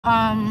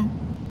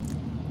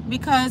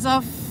because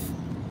of,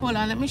 hold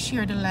on, let me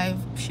share the live,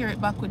 share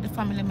it back with the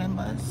family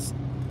members.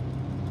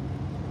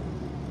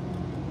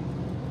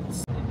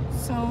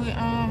 So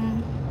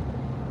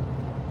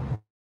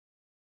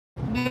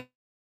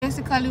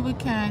basically we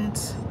can't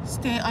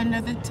stay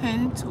under the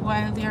tent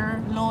while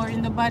they're lower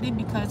in the body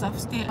because of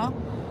state law.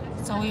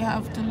 So we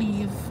have to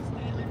leave,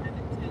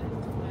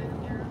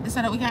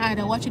 so that we can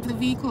either watch it in the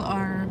vehicle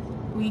or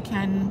we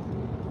can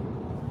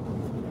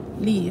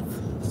leave.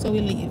 So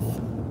we leave,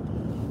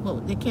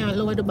 but they can't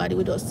lower the body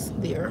with us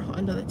there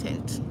under the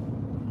tent.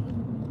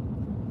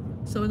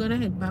 So we're gonna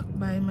head back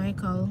by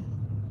Michael.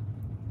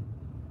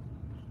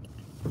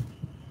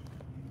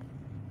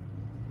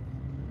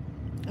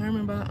 I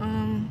remember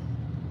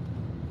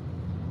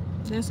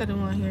they said they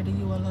want to hear the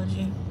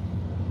eulogy.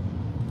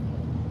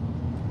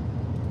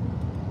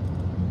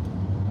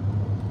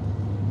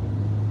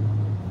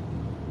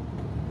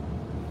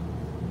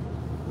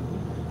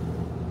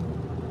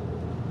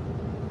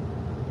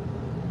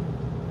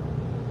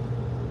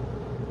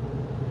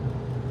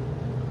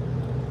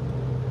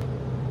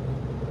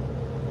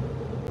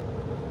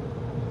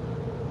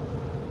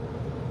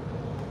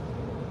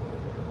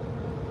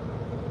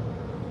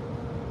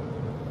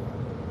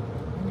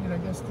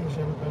 Gas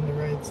station on the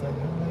right side.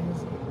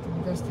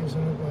 The gas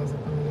station was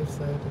on the left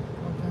side.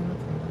 What kind of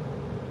thing?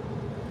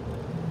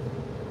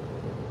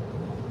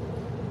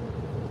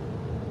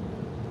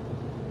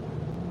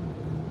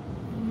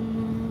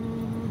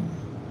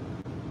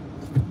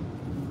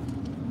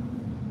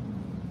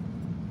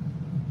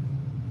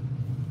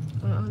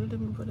 How did they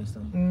put this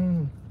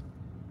on?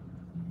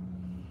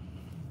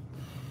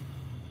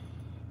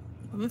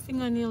 My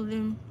fingernail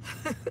them.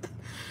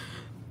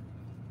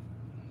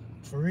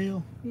 For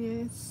real?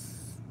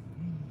 Yes.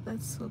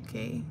 That's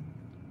okay.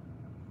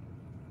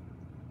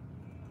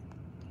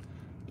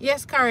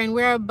 Yes, Karen,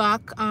 we're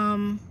back.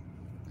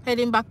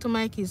 Heading back to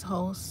Mikey's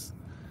house.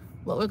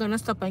 But we're gonna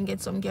stop and get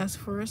some gas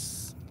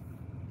first.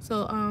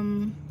 So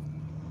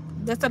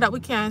that's so that we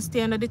can't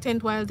stay under the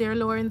tent while they're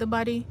lowering the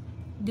body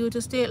due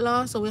to state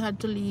law, so we had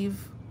to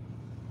leave.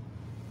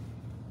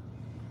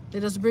 They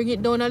just bring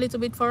it down a little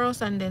bit for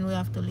us and then we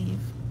have to leave.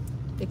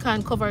 They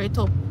can't cover it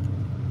up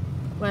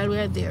while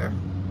we're there.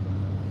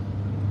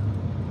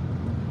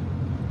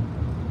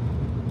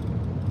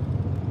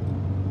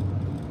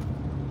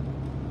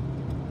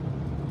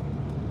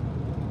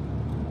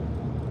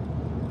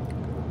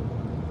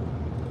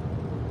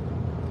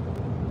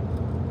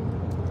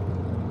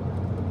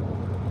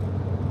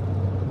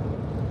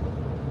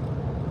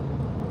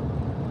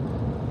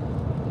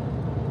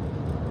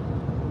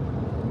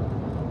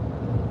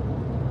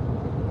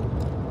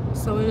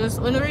 So we just,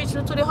 when we reach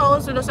to the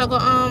house, we just go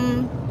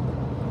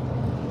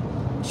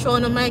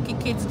showing the Mikey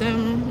kids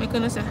them,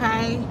 making us say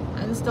hi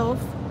and stuff.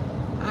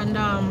 And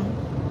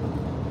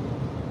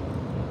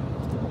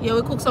yeah,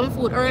 we cooked some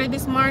food early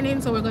this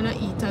morning, so we're gonna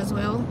eat as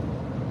well.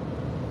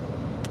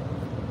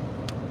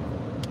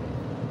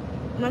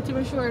 I'm not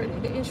even sure.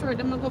 They insured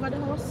them to go over the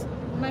house,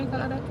 Michael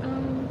and that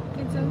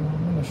kids them.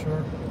 I'm not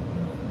sure.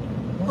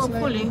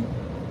 Hopefully.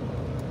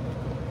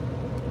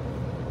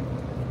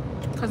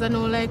 Because I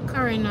know like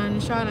Karen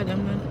and Charlotte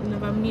them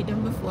never meet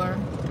them before.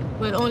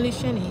 Well, only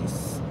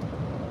Shanice.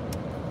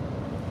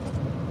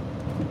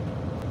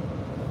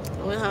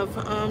 We have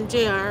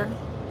JR.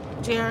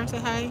 JR, say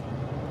hi.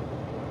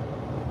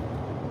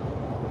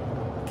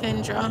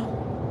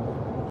 Kendra.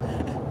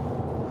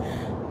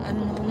 And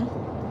Mom.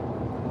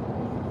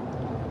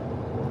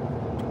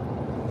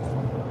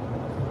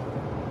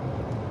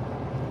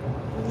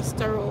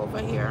 Mr. over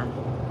here.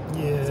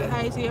 Yeah. Say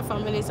hi to your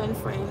families and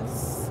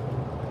friends.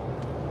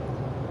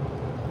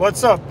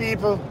 What's up,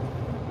 people?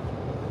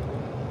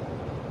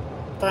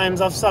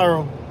 Times of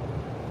sorrow,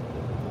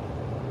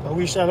 but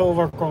we shall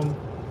overcome.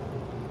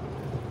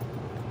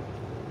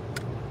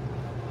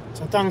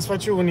 So thanks for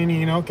tuning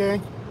in, okay?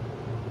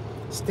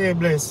 Stay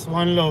blessed.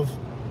 One love.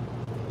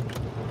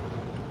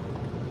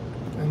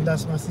 And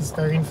that's my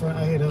sister in front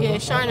ahead of, yeah,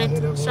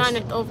 ahead of us.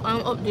 Charlotte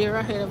up there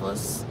ahead of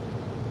us.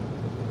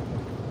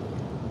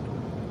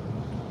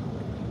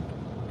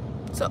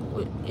 So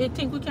you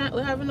think we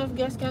have enough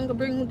gas? Can go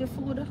bring the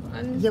food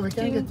and yeah, we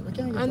can get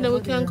and then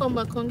we can come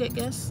back and get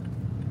gas.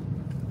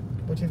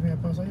 But if we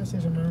pass, I just say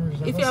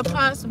if you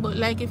pass, but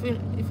like if you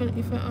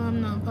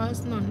not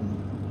pass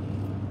none,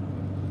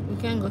 we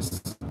can go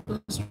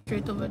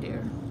straight over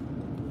there.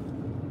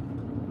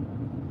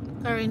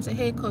 Karen say,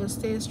 hey, cuz,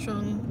 stay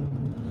strong.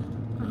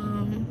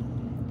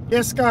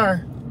 Yes,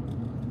 Car.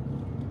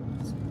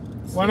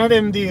 One of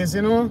them days,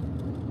 you know.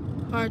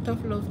 Heart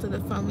of love to the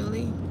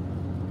family.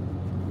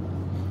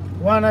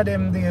 One of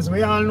them days.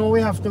 We all know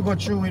we have to go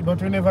through it,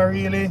 but we never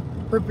really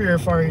prepare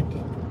for it.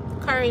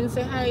 Karen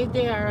say hi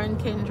there and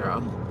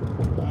Kendra.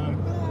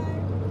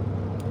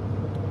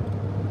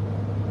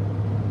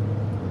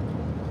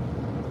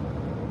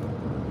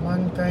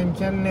 Mankind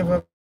can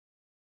never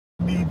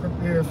be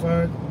prepared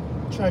for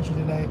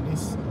tragedy like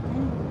this.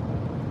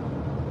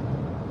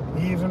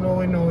 Even though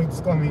we know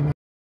it's coming.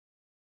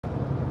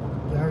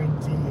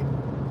 Guaranteed.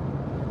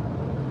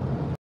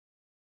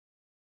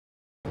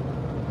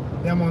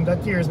 the amount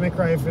of tears me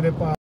cry for the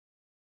past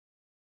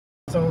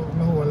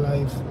my whole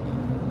life.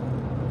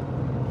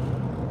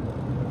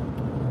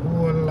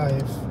 Whole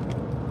life.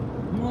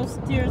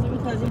 Most tears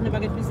because you never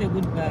get to say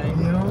goodbye.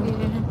 You know?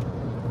 Yeah.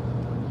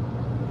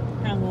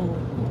 Hang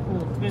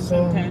out, spend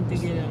some time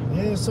together.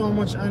 Yeah, so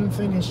much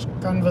unfinished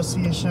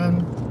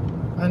conversation,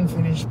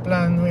 unfinished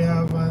plan we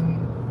have,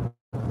 and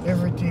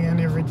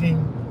everything.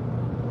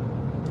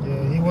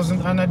 Yeah, he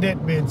wasn't on a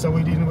deathbed, so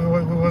we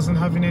wasn't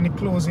having any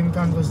closing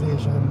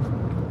conversation.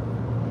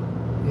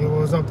 He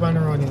was up and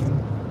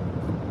running.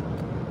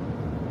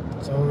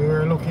 So we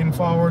were looking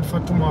forward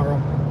for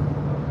tomorrow.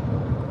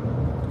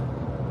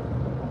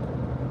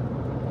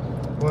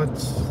 But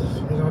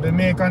you know, the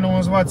maker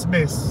knows what's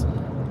best.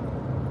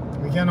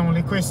 We can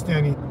only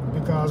question it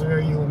because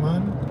we're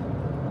human,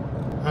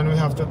 and we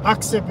have to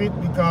accept it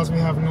because we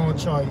have no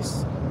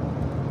choice.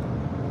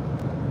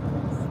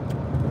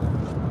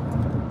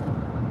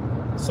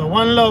 So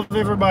one love,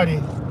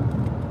 everybody.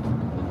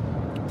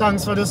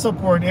 Thanks for the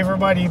support,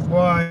 everybody.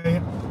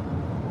 Boy,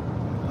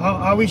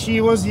 I wish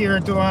he was here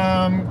to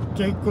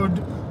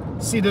could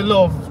see the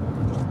love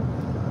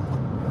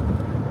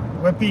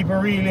where people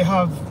really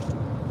have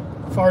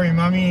for him.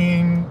 I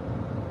mean,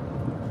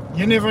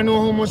 you never know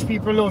how much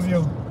people love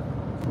you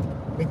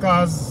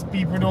because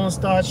people don't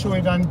start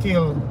showing it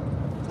until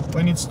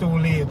when it's too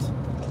late.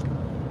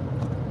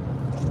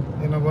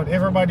 You know, but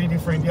everybody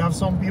different. You have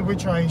some people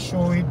try to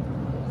show it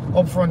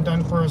upfront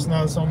and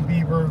personal. Some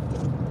people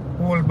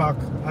hold back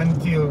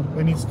until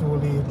when it's too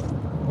late.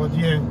 But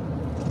yeah,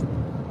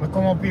 I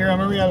come up here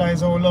and I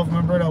realize how loved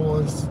my brother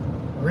was.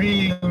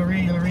 Real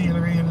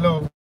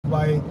loved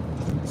by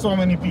so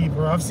many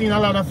people. I've seen a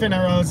lot of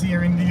funerals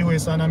here in the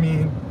US, and I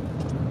mean,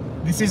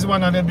 this is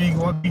one of the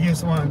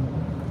biggest one.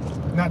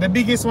 Not the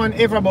biggest one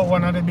ever, but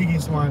one of the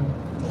biggest one.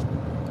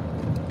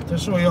 To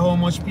show you how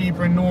much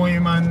people know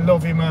him and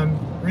love him and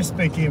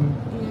respect him.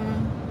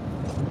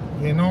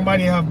 Yeah,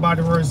 nobody have bad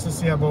words to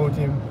say about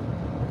him.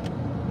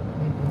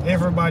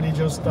 Everybody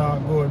just talk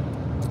good.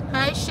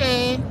 Hi,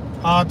 Shay.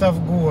 Heart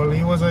of gold.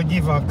 He was a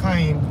giver,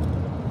 kind.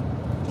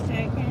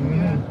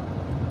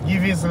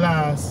 Give his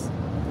last.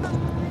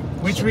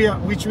 Which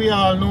we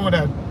all know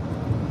that.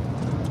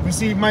 We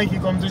see Mikey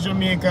come to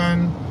Jamaica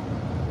and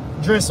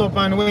dress up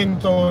and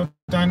went out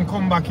and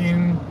come back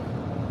in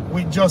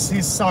with just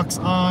his socks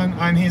on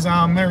and his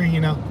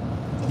Marina.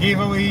 Gave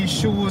away his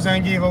shoes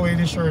and gave away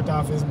the shirt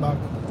off his back.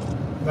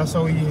 That's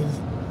how he is.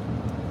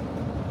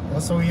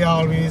 That's how he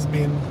always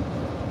been.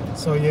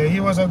 So yeah, he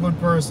was a good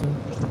person.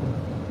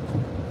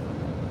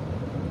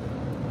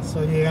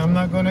 So yeah, I'm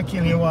not gonna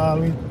kill you all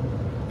with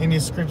any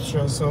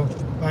scripture. So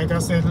like I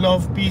said,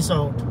 love, peace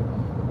out.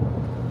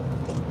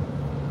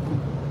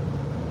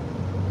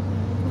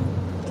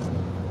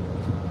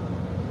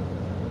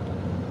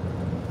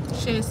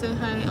 Shay said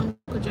hi,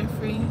 Uncle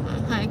Jeffrey.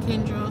 Hi,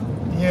 Kendra.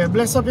 Yeah,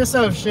 bless up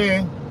yourself,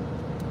 Shay.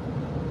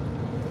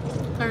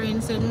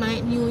 Karen said,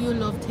 Mike knew you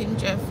loved him,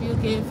 Jeff. You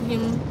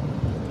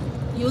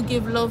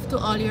give love to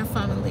all your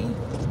family.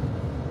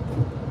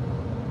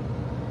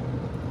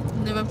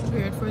 Never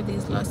prepared for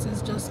these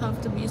losses, just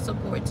have to be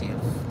supportive.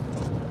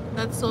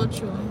 That's so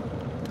true.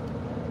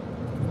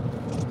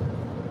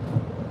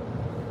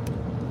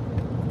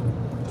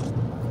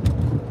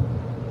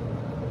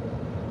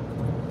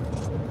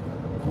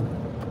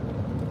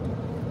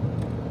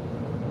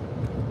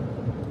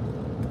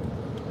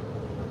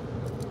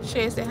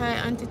 Shay say hi,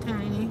 Auntie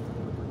Tiny.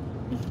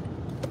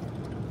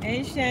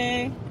 Hey,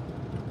 Shay.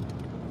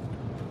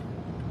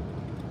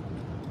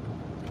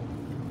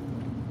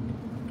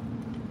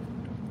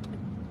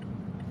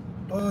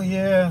 Oh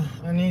yeah,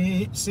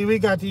 and see we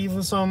got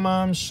even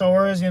some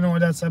showers, you know,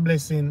 that's a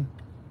blessing.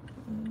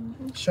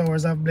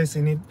 Showers are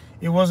blessing.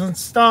 It wasn't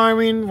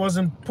storming,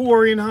 wasn't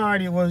pouring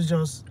hard, it was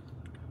just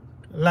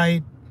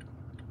light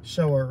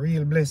shower,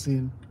 real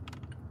blessing.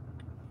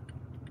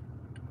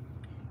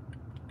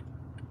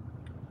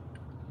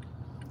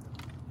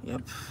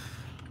 Yep.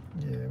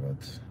 Yeah,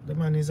 but the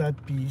man is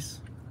at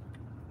peace.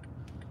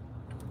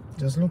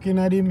 Just looking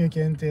at him, you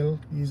can tell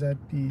he's at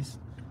peace,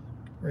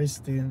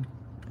 resting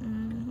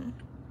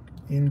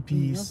in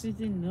peace. Enough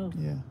is enough.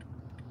 Yeah.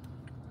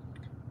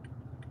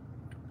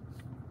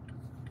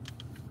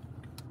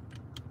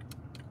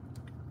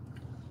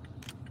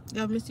 You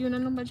have Miss Yuna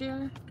number,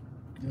 JR?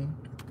 Yeah.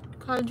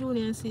 Call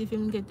Junior and see if he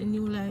can get the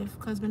new life.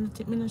 Because I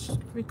don't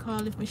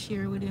recall if I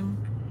share with him.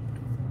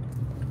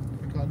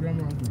 Call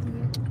grandma.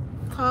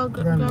 Call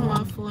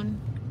grandma phone.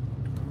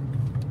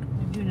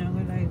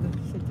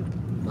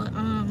 But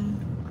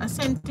I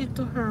sent it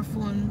to her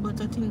phone,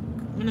 but I think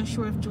I'm not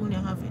sure if Junior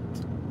have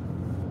it.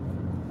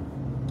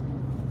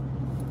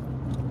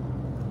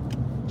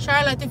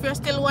 Charlotte, if you're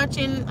still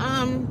watching,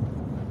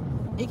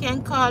 you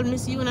can call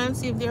Miss Yuna and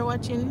see if they're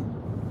watching.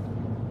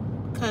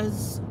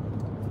 Because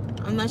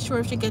I'm not sure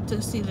if she get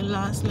to see the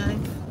last live.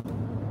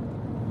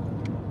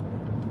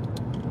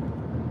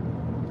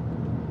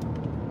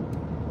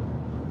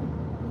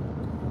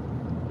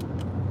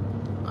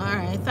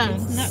 Alright,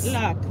 thanks. It's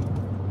not locked.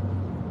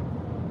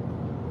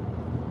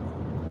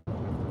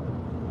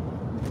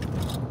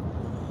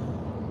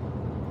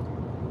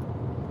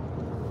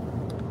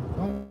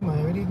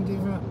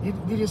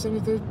 Did you send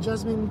it to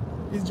Jasmine?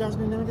 Is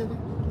Jasmine never get it?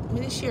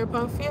 I share it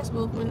on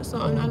Facebook. I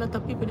saw a lot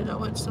of people that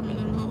watch some, I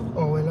don't know.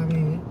 Oh, well, I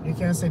mean, you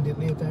can send it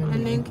later.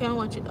 And then can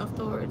watch it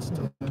afterwards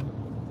too. Yeah.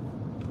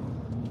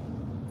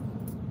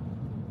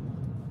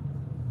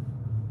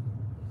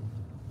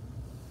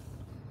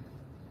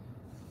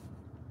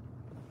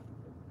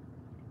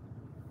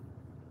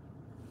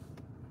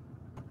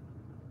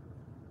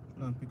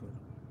 Pick up.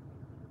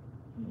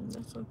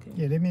 That's okay.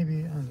 Yeah, they may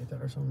be on it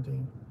or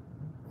something.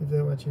 If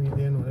they're watching it,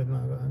 they know they're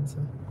not going to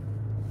answer.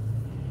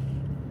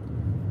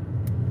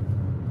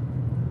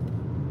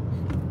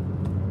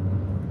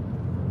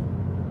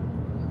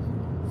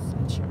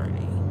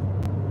 Saturday.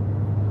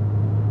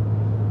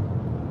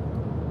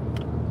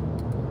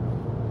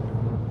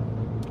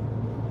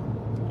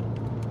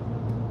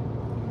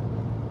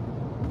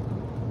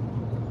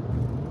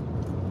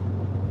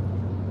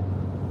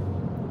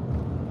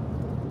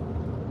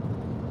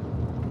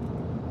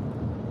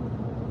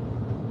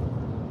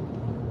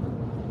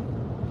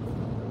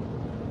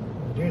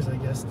 There's a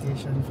gas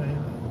station finally.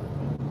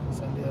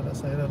 It's on the other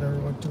side of the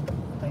road too.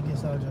 I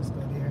guess I'll just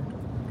go there.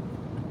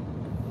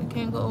 You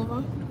can't go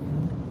over?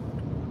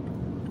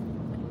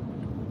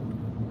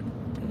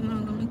 No,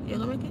 you're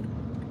gonna make it?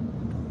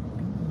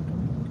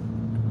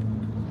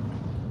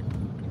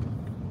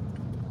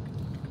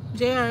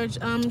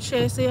 JR,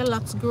 Shay say your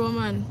locks grow,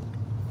 man.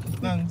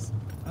 Thanks.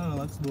 I don't know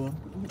what's doing.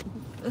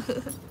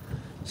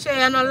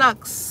 Shay, no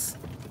locks.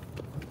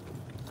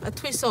 A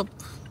twist up.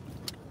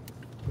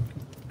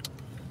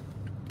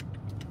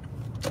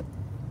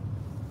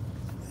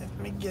 Let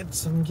me get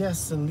some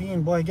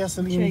gasoline, boy.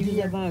 Gasoline Check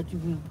dear. about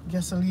you.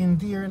 Gasoline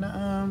dear in the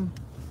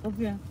Up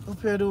here.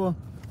 up here though.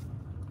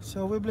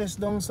 So we blessed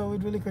down so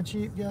it really could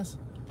cheap gas.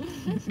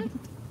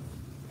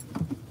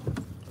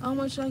 How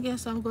much I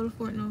guess I'm going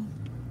for it now?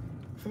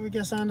 If we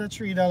get under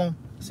 $3.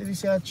 See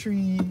this here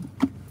 $3.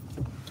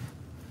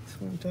 So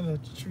we tell her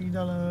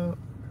 $3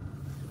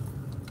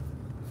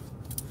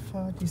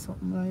 40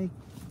 something like.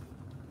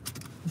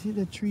 Is it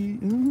the 3?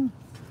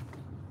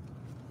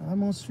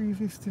 Almost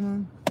 350,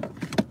 man.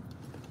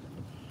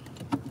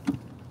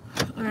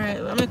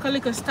 Alright, we'll make a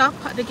little stop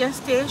at the gas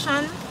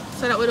station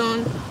so that we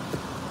don't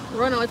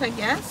run out of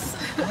gas.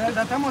 Well,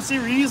 that must be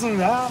reason,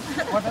 that.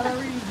 What are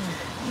the reasons?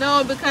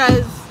 No,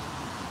 because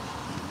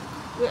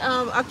we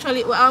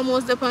actually we're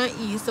almost up on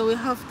E, so we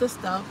have to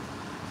stop.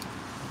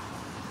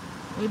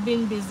 We've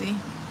been busy,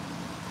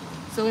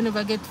 so we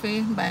never get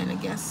to buying a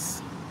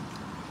gas.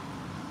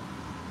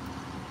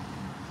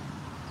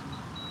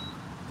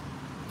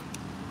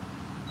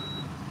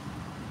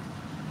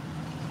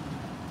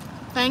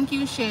 Thank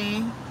you,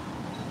 Shay.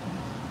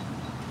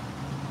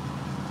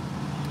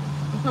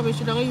 We probably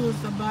should have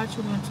used the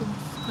battery one too,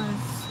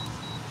 because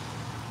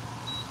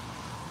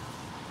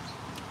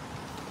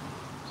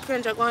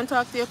friends are going to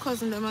talk to your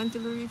cousin them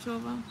until we reach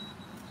over.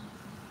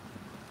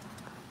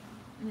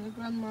 And your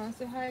grandma.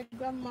 Say hi,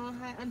 grandma.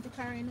 Hi, Auntie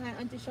Karen. Hi,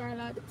 Auntie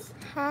Charlotte.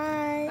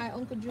 Hi. Hi,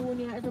 Uncle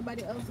Junior.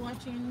 Everybody else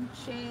watching.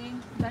 Shay,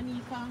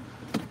 Danica.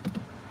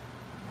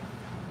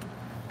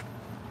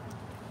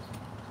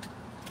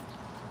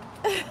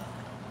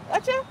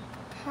 Watcha?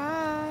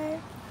 Hi.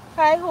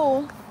 Hi,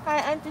 who? Hi,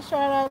 Auntie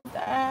Charlotte.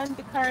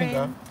 Auntie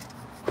Karen.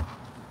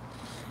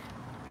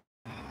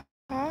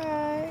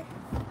 Hi.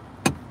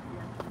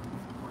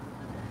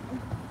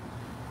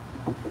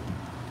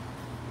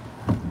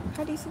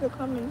 How do you see the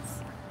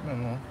comments? I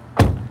don't know.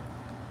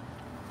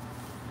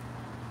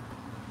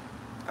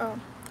 Oh.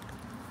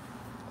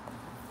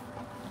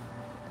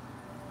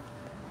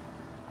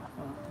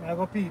 May I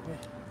go peep me?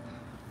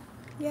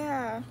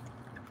 Yeah.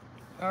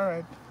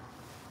 Alright.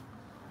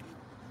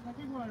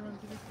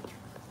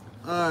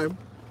 Alright.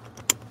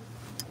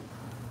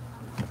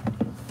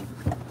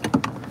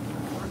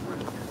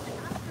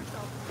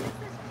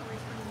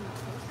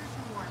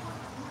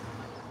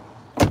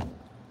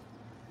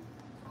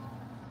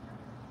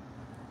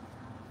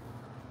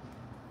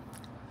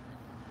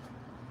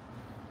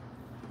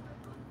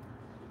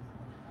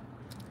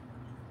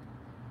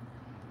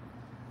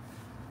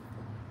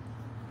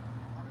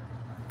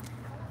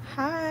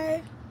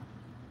 Hi.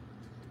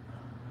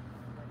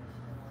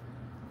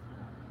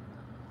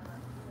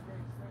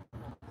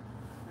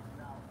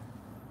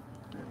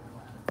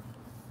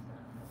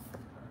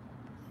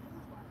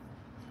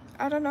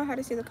 I don't know how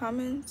to see the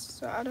comments,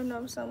 so I don't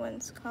know if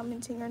someone's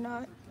commenting or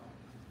not.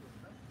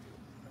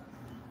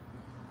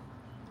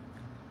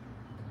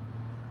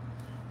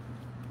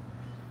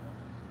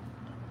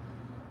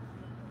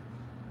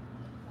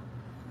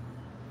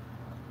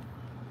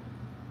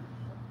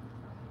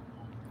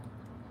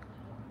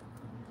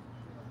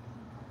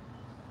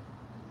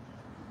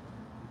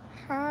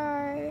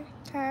 Hi,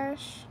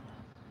 Tash.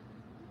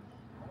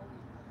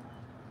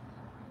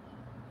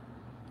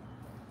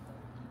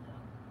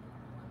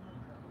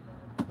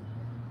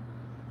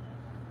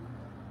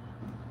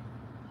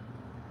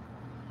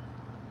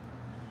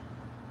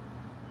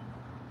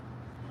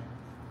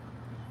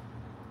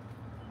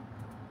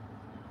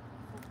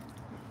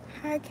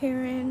 Hi,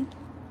 Karen.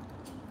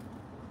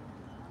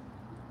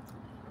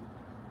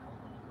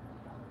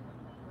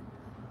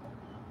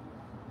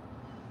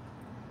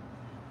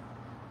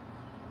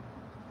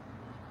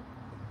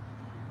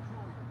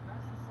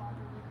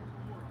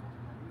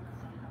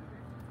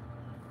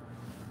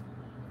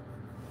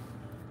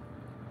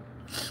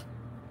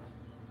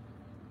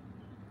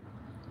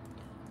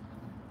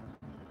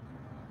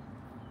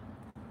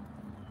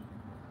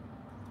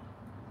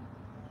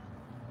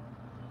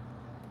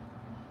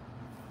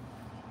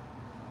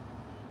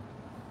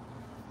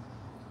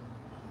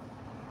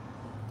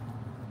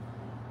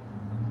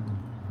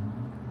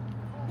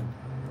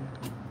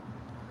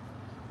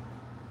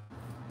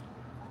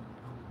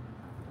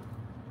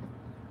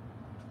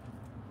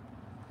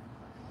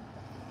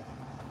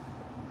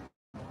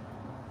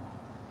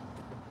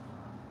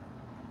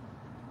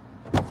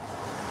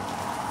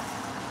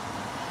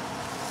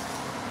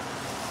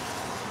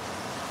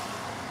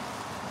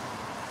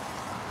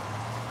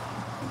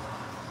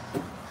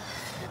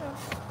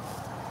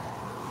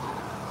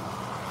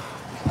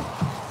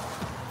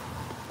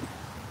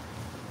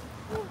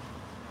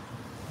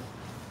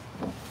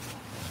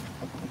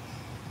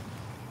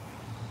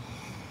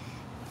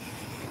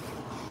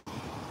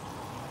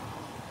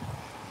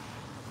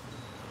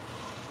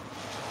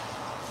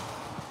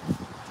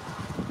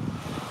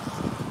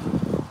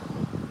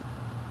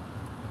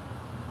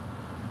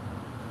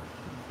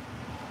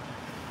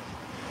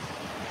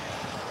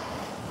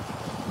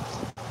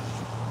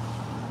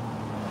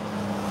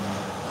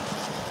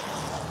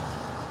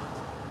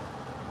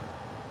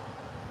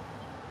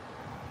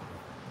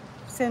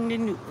 send the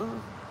new.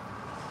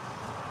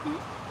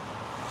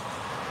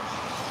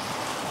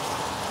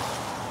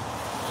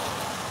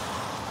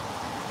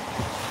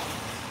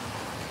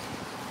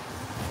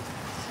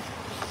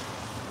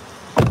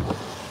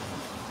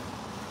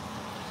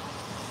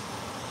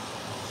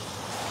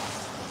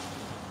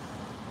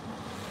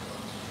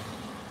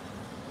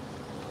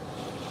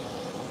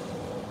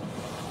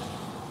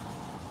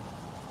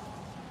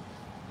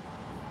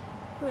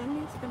 Let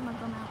me spit my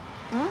gum out.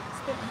 Huh?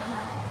 Spit my gum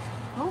out.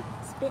 Oh.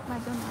 Spit my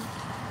gum out.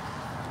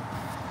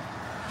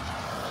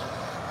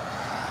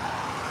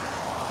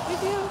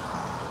 With you.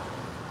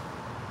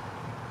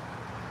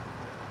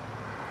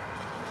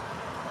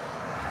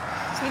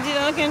 So you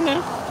did again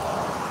now?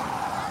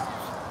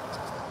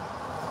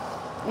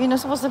 You're not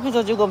supposed to put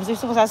out your gums. You're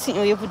supposed to sit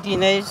where you put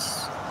in it.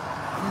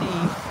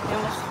 Leave. You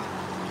must.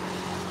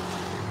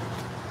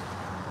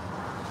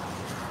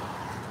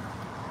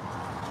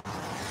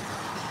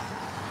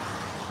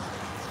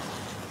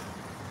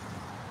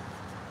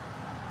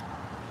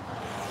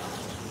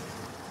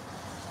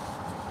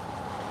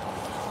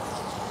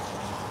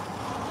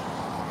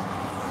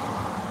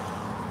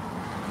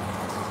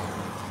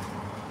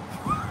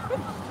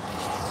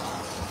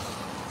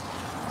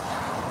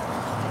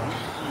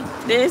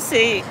 They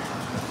say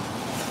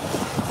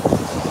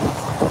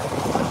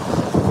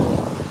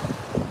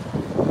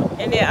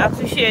and they have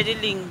to share the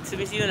link to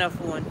Miss Yuna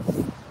phone.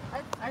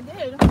 I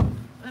did.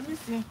 Let me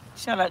see.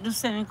 Shall I just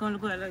send it on the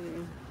go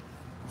again?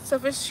 So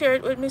if it's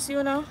shared with Miss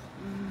Yuna,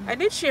 I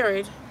did share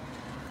it.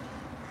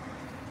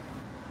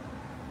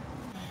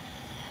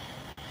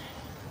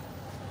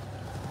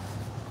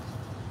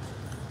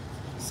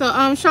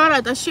 So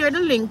Charlotte, I shared the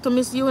link to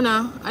Miss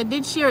Yuna. I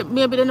did share it.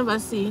 Maybe they never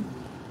see it,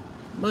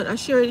 but I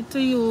shared it to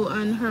you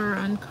and her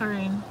and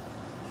Karen.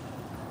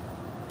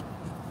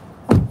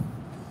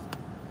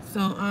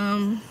 So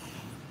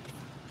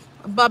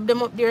bob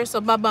them up there.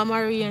 So Baba,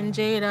 Marie, and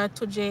Jada,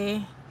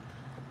 Tujay,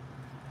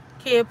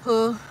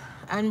 Capo,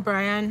 and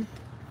Brian.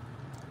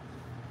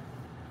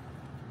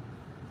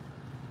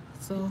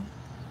 So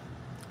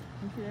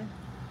Okay.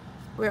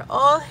 we're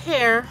all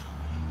here.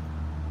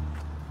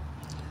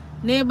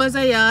 Neighbors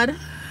are yard.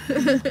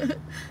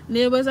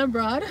 Neighbors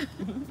abroad.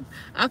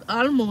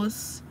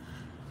 Almost.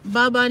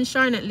 Baba and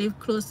Charlotte live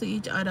close to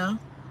each other.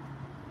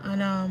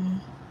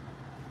 And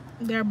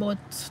they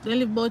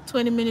live about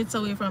 20 minutes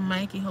away from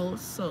Mikey's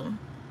house. So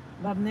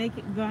Bob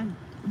naked gone.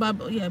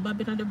 Bob in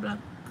on the block.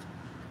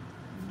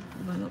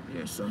 Van up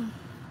here, so.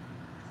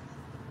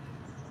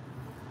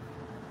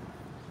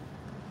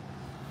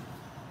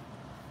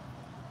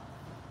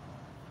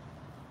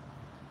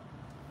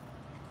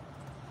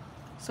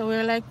 So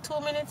we're like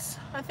 2 minutes,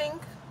 I think.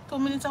 2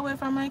 minutes away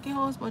from Mikey's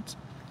house, but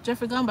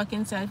Jeffrey gone back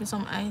inside for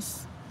some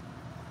ice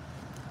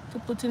to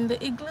put in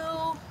the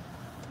igloo.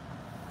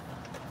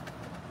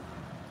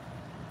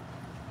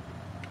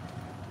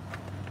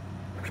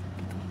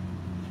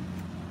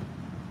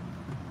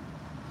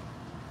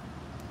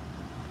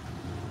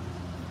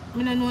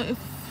 I don't know if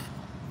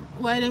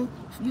why the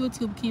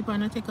YouTube keep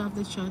on take off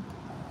the shot.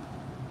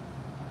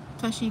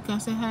 Tashika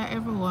say hi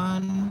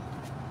everyone.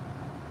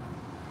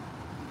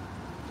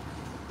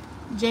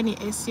 Jenny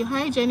SU.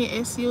 Hi Jenny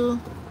SU.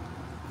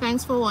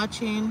 Thanks for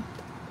watching.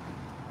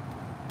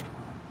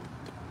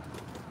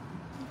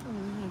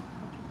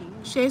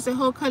 Shay say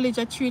how college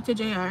a treat to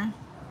JR. I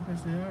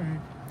say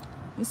alright.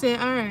 You say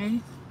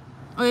alright.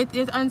 Oh,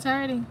 it ends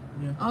already?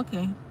 Yeah.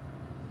 Okay.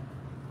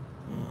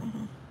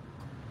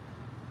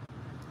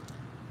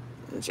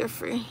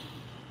 Jeffrey.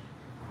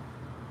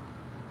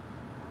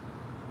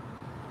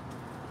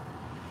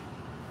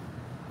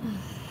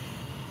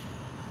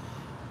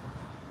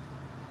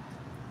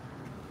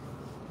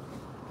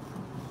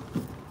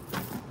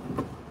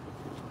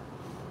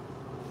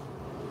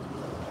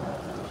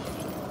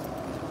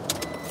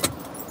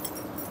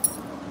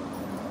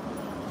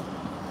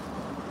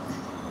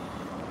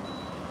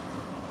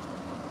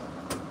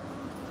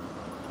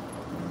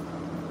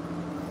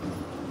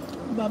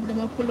 Bob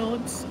them up pull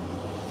out.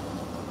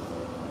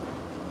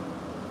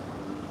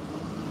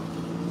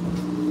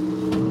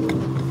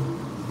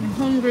 I'm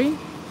hungry.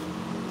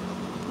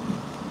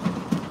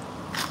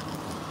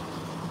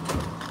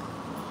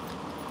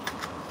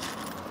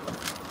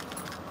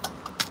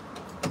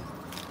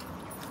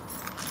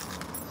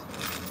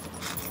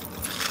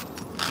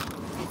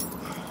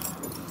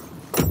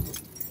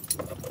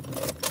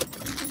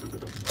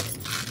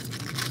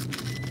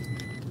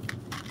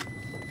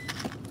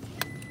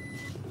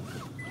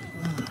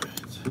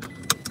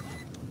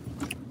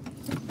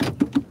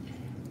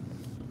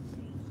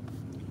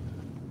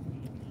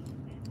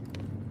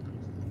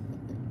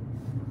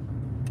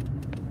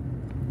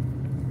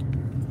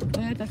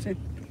 That's it.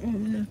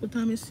 I'm gonna put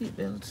on my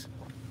seatbelt.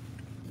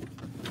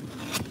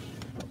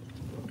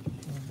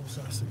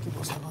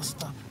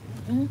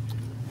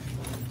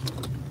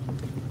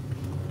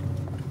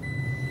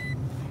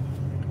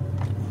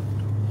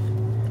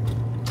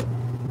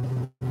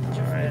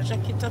 Jeffrey,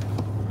 check it up.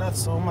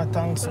 That's how my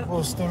tank's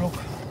supposed to look.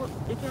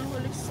 You can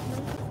hold this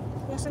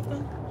for a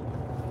second.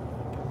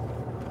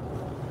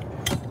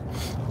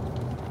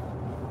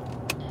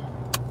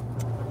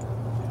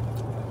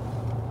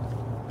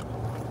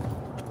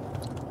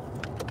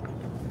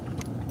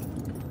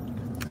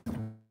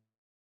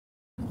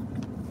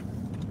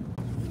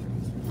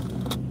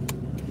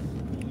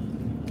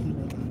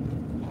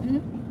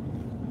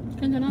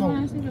 Can you not No,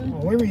 honestly, Joey?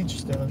 oh, we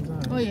reached there. It's all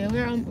right. Oh yeah,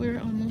 we're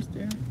almost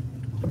there.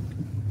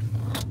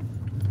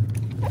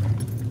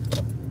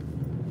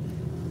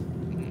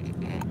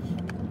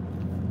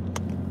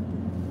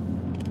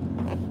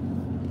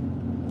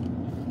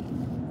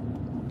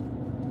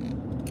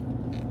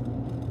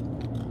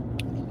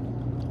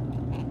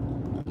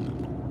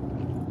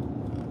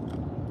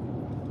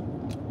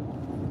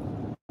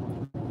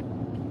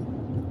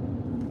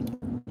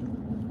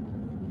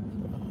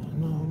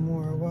 No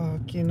more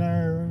walking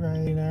or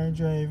riding or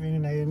driving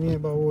in your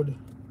neighborhood.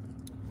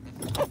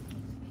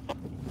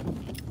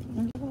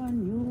 Look like a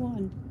new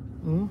one.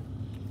 Hmm?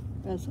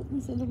 That's what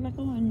we said, look like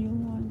a new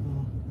one.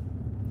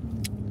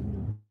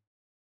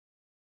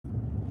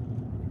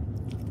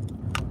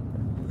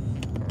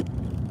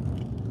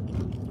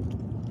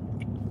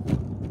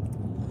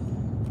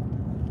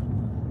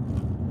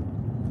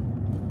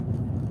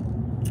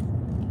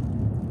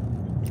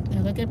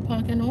 Yeah, I get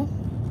parking now.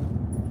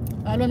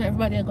 I don't know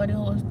everybody got the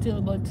house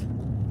still, but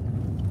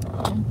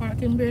I'm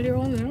parking barely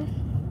around there.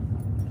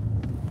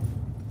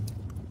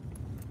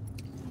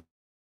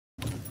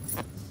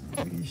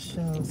 We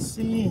shall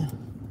see.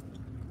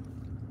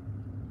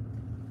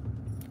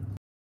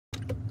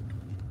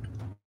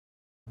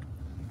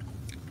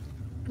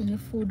 And the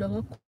food that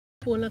go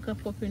cold like a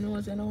puppy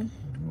nose, you know.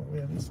 We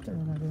have this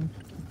turn at him.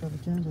 We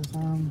can just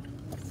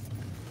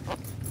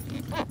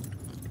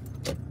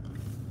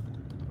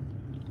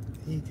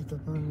heat it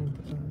up and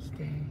put on the stove.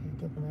 Heat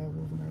it up and have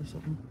oven or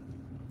something.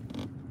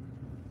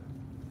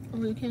 Oh,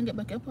 you can't get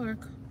back your park.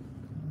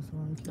 That's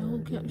one I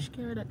hope carry you're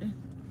scared at that.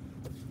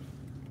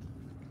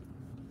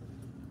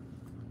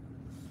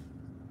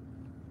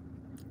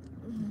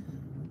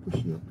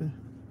 Push you up there.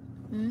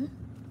 Hmm?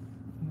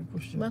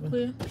 Push you Back up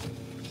there. way.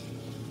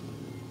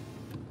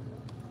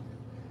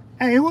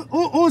 Hey,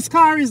 whose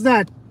car is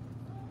that?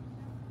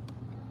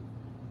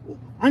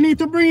 I need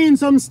to bring in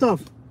some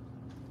stuff.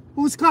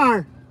 Whose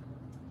car?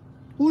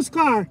 Whose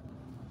car?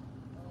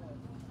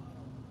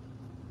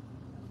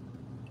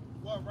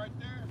 What, right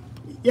there?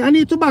 Yeah, I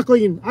need tobacco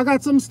in. I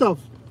got some stuff.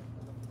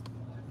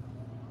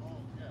 Oh,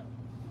 yeah.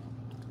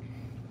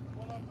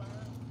 What up,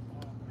 man?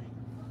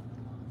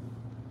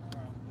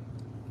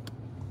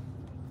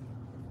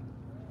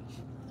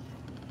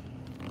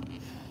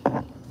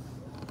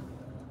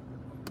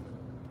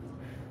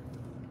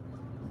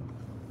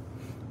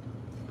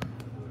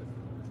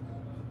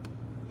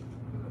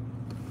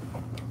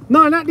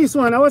 No, not this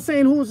one. I was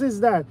saying, whose is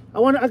that?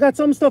 I got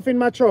some stuff in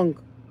my trunk.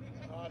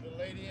 The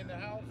lady in the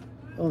house?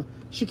 Oh,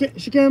 she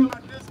can.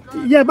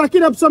 Yeah, back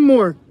it up some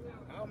more.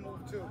 I'll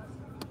move too.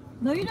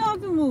 No, you don't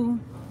have to move.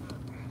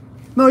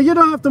 No, you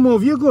don't have to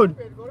move. You're good.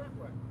 Okay, go that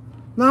way.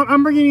 Now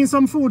I'm bringing in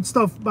some food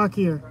stuff back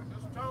here.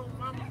 Just tell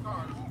mama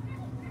car.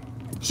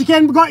 She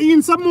can go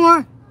in some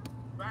more.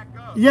 Back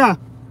up. Yeah.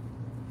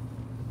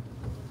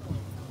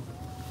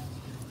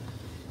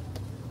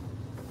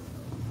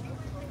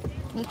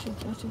 Watch it,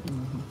 watch it.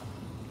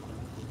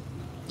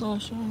 Oh,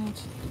 sure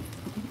not.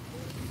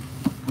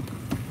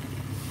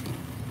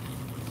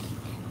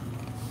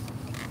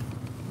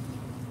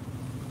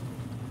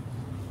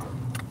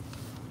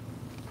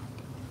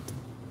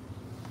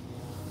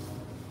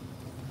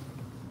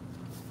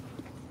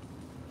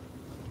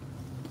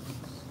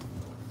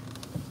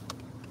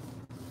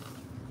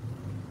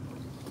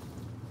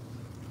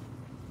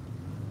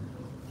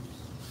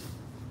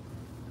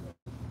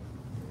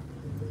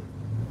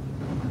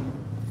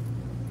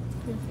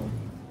 Careful.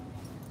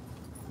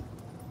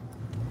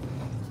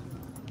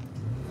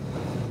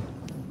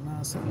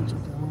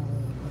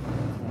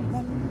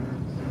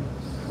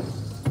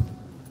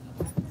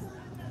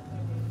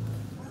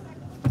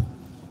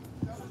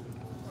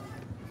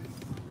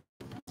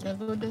 You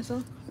good there,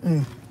 sir?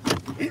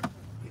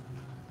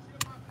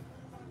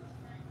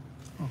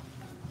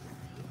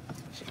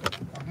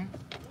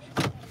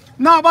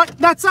 No, but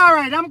that's all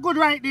right. I'm good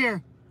right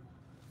there.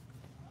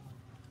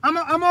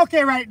 I'm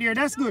okay right there.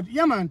 That's good.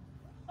 Yeah, man.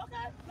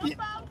 Okay.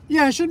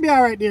 Yeah, it should be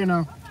all right there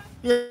now.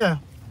 Yeah.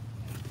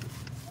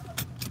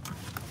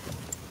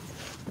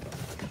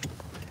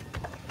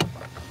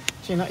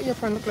 She not your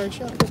friend look like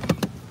she.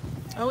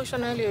 I wish I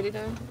knew lady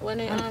then. When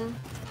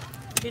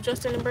you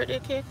just in the birthday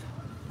cake?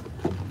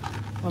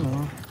 I don't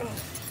know.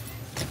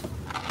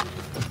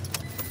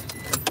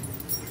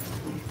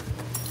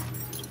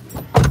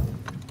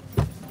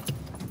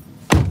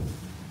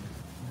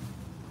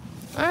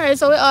 Alright,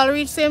 so we all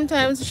reach same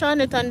time. So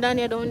Shawnette and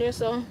Dania down there,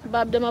 so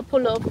Bob them a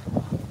pull up.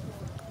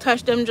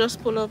 Tash them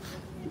just pull up.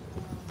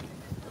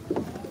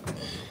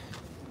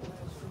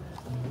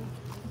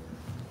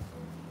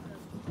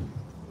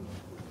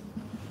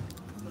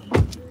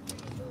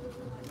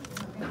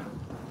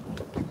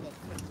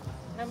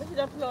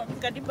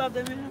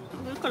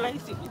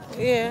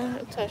 Yeah,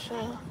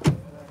 Tasha.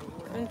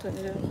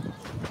 Anthony them.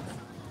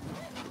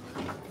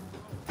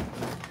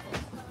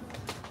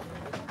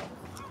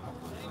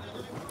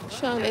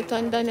 Shawnette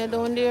and Dania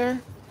down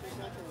there.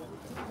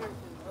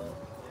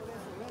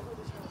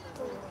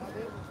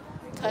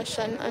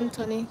 Tasha and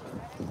Anthony.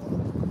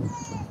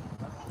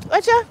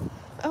 Watcha?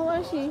 How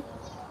was she?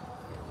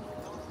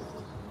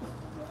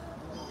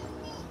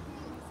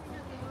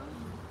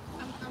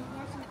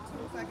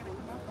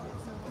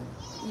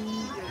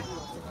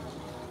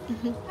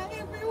 Hi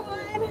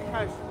everyone.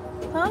 Cash.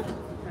 Huh?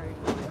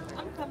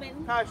 I'm coming.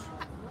 Cash.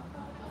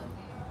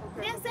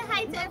 Yeah, say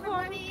hi to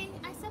everybody.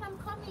 I said I'm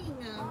coming.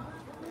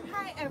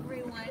 Hi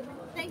everyone.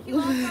 Thank you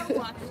all for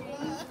watching.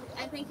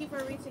 And thank you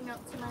for reaching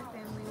out to my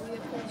family. We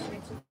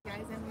appreciate you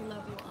guys and we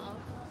love you all.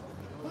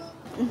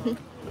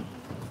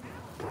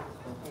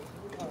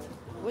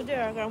 What they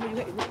are going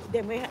to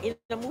they may in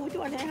the movie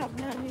one have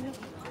now, you know.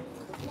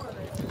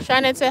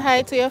 Trying to say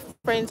hi to your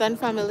friends and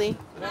family.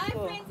 Hi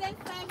friends and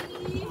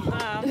family.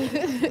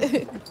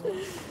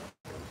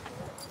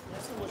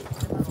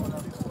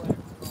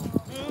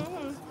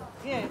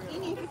 Yeah.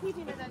 Ini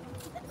keeping it on.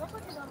 Go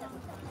put it on.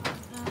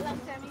 Long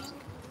time.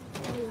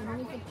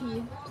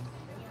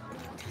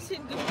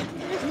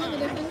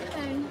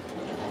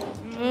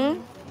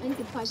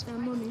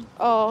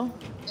 Oh.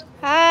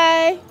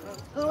 Hi.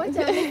 Oh, what's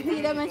up?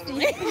 See them and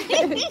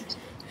see.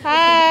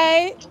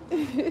 Hi.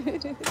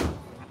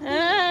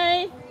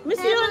 Hi. Miss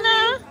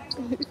Yuna.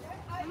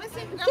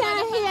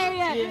 Can't hear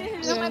you.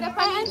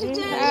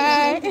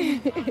 Hi.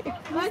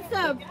 What's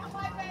up?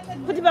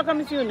 Put it back on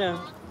Miss Yuna.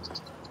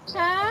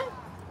 Huh?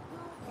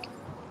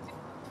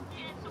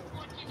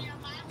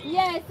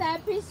 Yes, I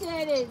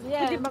appreciate it. Put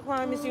Yeah. it back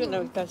on Miss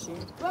Yuna, Tashi.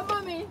 What,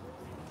 mommy?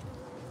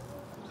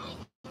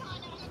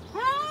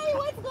 Hi,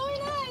 what's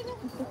going on?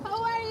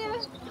 How are you?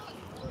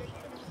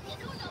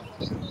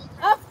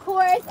 Of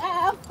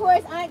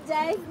course, Aunt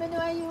Jai, I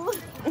know you.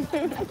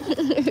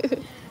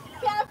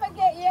 Can't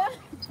forget you.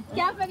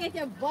 Can't forget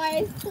your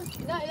voice.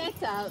 Not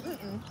at all.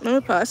 Let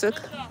me pass it.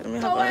 Let me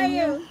have How are one.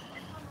 you?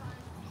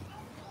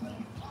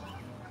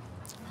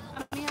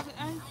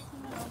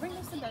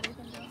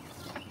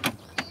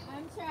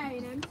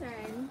 I'm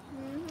trying.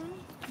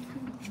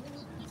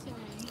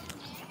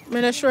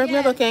 I'm not sure if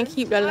I can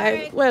keep the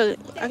light. Well,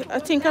 I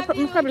think I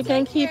probably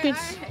can keep it,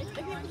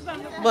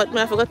 but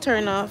I forgot to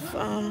turn off.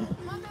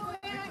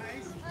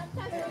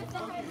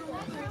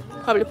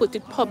 Probably put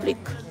it public.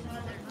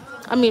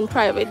 I mean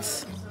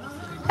private.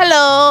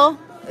 Hello.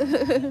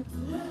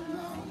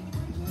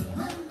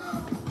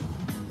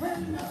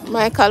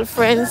 Michael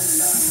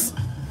friends.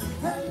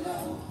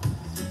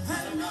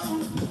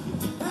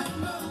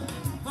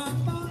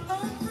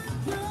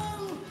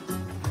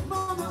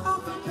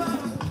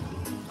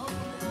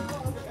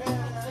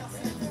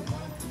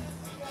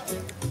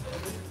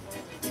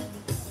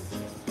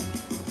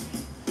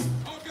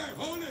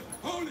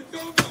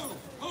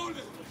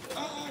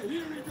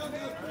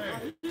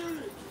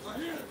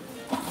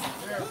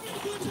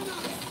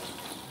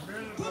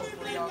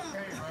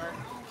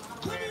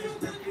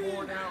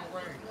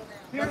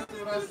 That's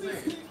what I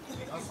said.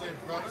 I said,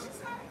 brother,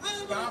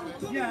 stop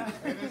it. Yeah.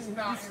 And it's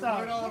not. Stop.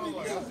 It went all the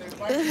way. I said,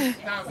 Mike,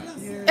 stop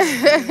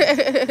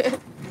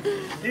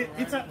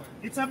it.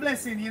 It's a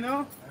blessing, you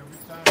know. Every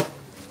time.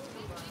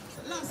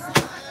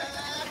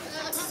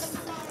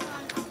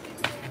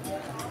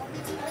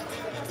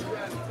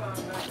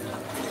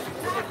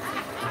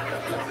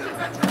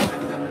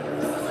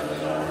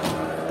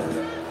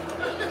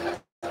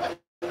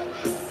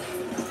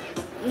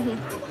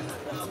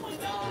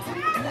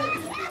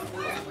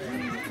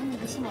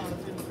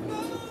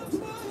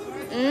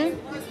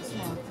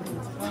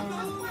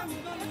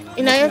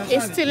 You know,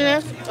 it's still in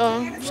it.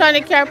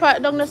 Shiny car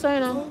park down the side,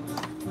 you know.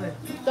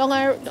 Down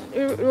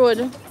the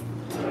road.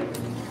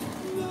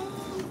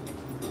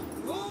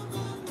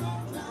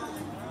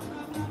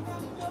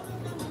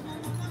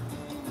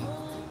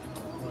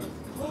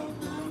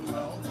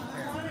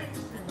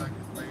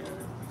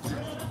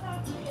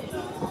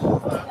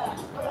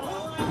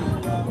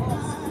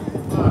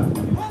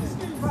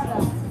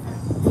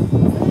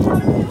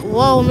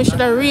 Wow, we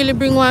should have really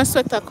bring one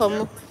sweater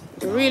come.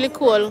 Really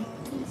cool.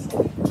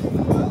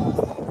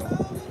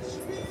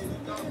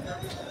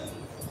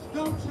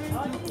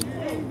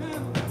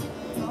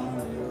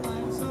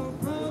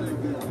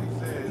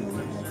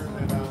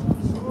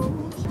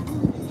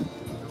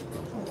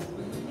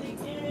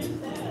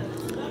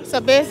 So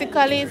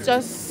basically it's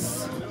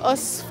just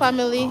us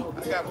family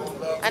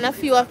and a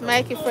few of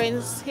Mikey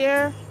friends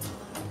here.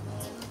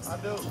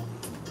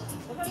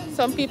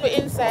 Some people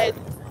inside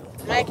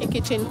Mikey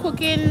kitchen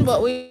cooking,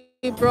 but we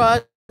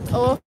brought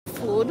our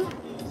food.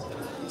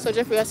 So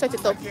Jeffrey has set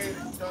it up.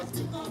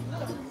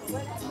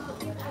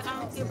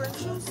 You bring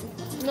shoes?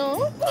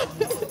 No.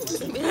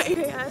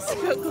 I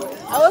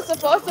I was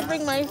supposed to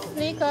bring my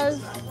sneakers,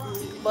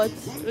 but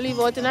leave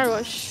out in a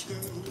rush.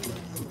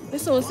 We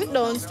soon sit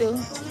down still.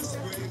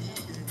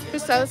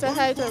 Crystal, say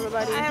hi to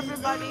everybody. Hi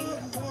everybody.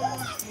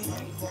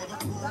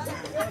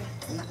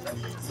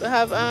 We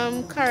have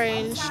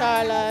Karen,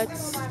 Charlotte,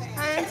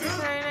 Hi Auntie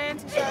Sharon,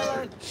 Auntie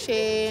Charlotte.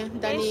 Shay,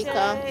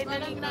 Danica, Hey,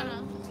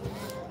 Danica.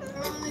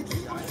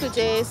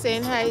 Tujay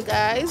saying hi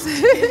guys.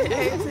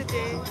 Hey,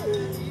 today.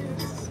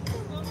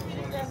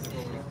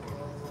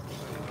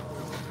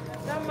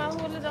 Dama,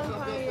 hold it down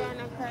for you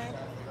and cry.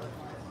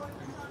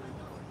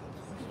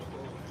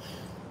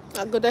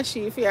 I'm good at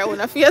she if you're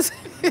one of yours.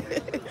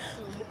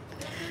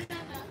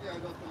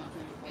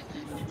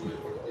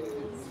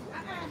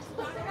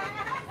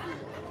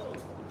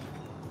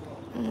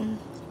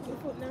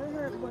 foot never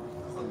hurt, but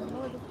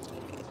mud.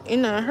 It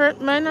not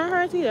hurt, mine not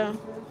hurt either.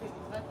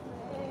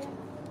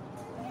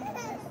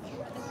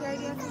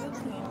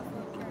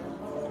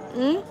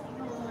 Hmm?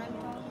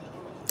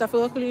 That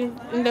feel clean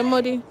in the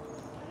muddy.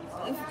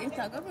 If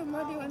I go for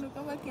muddy, when you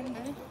come back in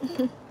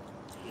there.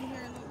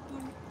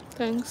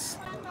 Thanks.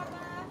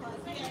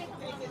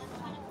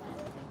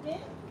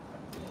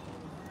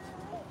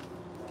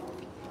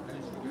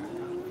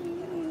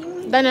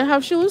 Daniel,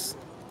 have shoes?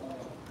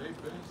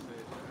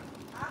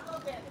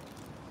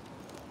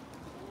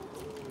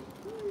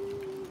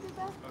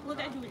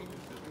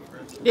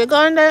 You go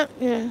on there?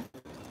 Yeah.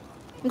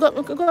 Go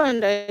on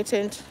there, I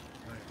think.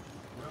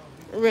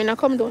 Rain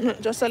come down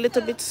just a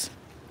little bit.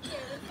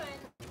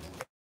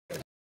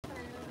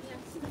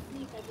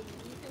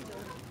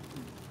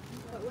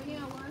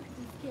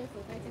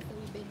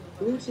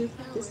 Bluetooth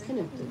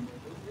disconnected.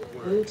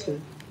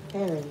 Bluetooth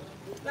pairing.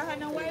 I had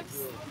no wipes.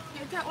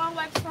 You take one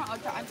wipes from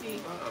out to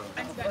Auntie.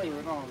 Auntie got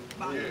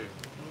it.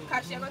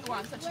 Because she got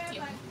one such a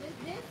thing.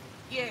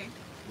 Yeah.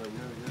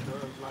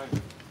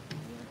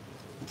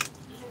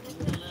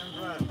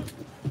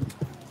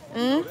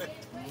 Hmm?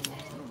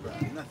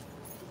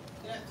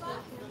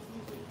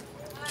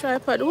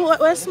 Tripod.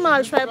 Where's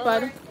small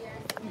tripod? In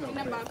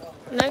the back.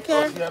 Not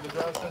care.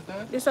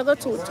 This I got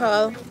too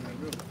tall.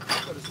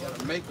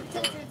 Make a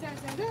car.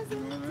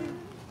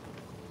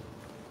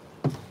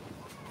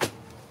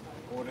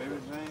 Order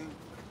everything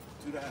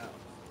to the house.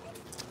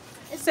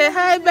 Say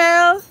hi,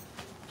 Belle.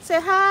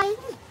 Say hi.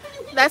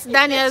 That's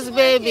Daniel's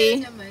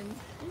baby.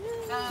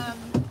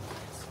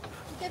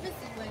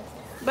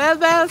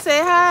 Belle,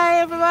 say hi,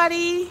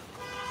 everybody.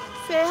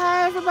 Say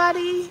hi,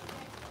 everybody.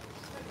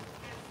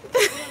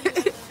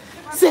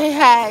 Say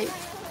hi.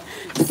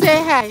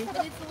 Say hi.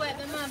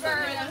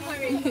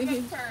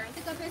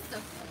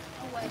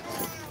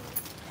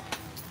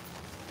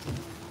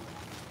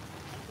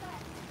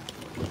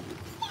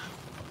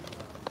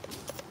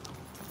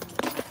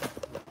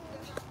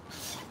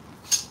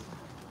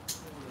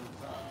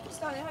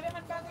 Sally, have your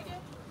handbag with you?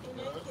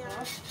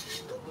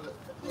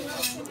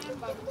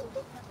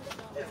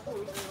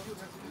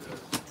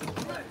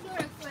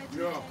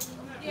 No.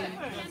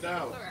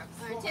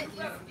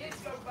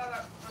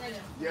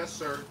 Yes,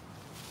 sir.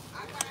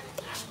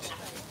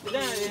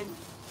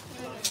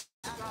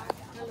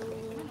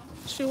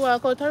 She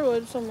walk out her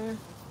road somewhere.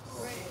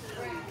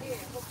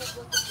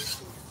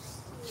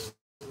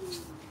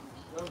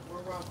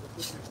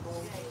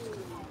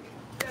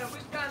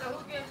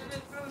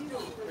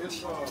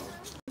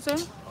 So?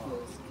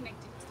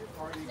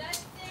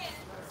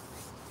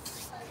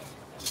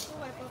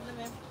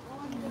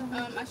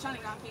 I'm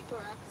shining on feet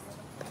thorax.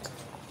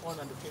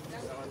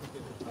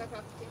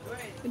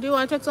 Do you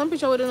want to take some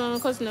picture with another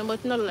cousin,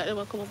 but not let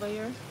them come over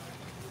here?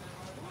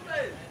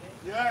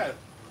 Yes.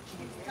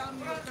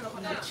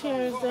 The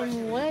chairs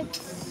them wet.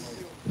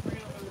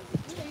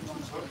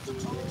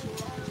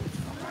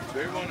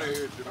 They want to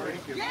hear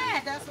Jamaican.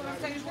 Yeah, that's what I'm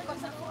saying. What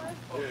comes up for?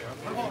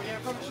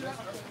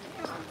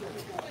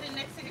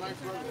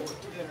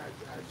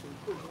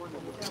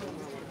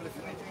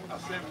 I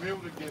sent Mill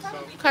to get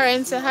something.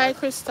 Karen, say hi,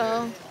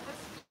 Crystal.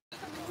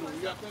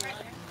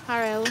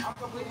 Harrell.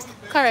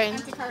 Karen.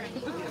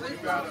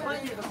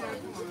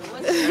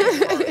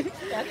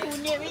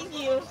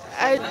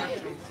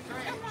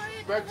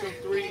 Spectrum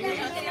 3E.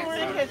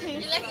 You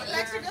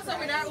like she goes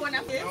over there one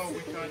of this? No, we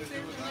trying to do it.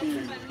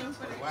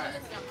 Relax.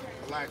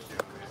 Relax,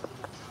 young man.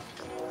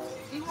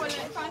 You want to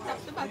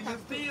contact the back? You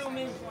feel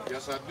me?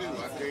 Yes, I do. I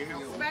can't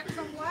help it. Back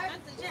from what?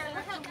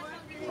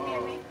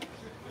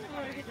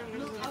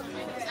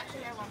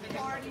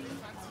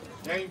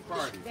 Game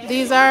party.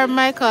 These are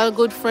Michael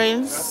good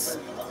friends.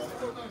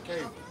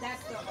 Okay.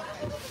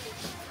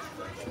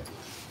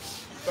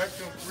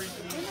 Spectrum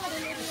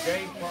 3E.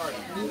 Game party.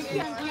 You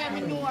have a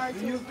new art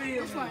too.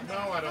 Which one?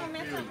 No, I don't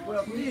feel it.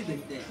 Well,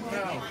 music then.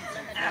 No.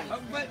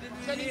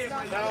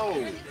 No.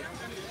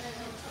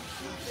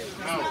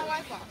 No.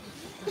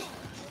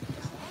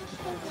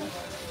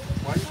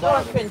 Why you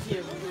bothering me?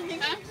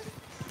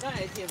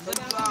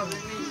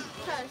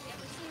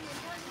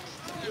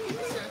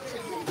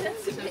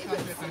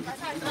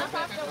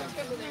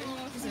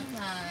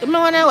 You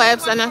know when I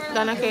wipes and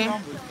Donna came.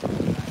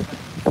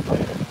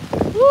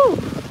 Woo!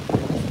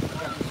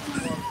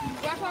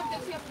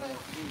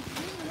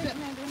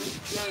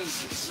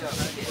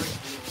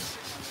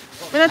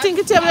 I don't think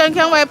it's everyone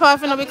can wipe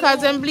off, you know,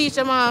 because them bleach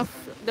them off.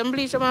 Them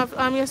bleach them off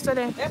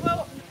yesterday.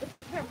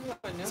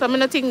 So I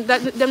don't think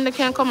that them they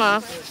can come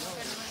off.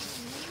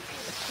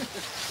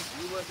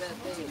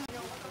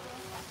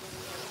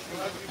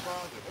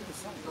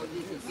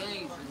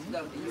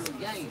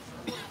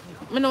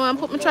 I don't want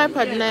to put my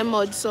tripod in the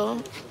mud,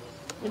 so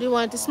I do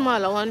want the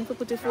smaller one to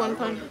put the phone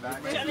on.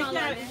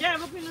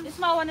 The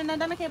small one in the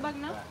Dana bag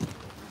now?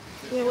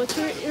 Yeah, but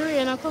your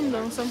rain come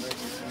down some.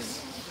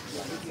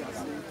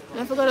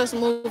 I forgot to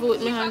move it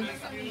with my hand.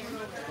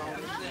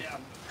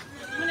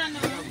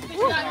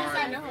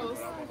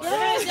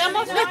 Yes,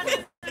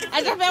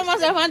 I just found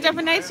myself on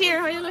Japanese here.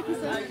 How you looking,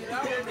 sir?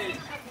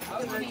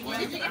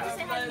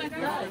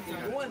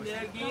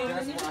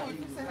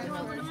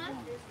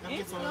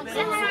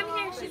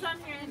 She's on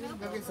here.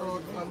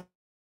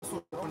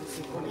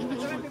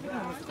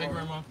 Hey,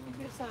 Grandma.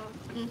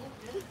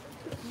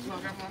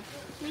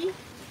 Me?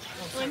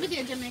 Let me do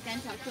a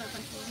Jamaican talk to her.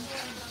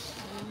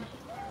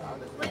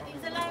 Wait,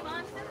 is it live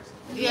on?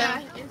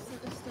 Yeah.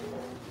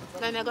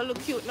 Then I gonna look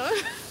cute, no?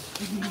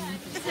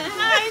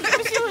 Hi,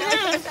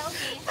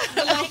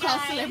 The local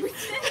celebrity.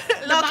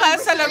 local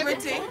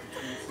celebrity.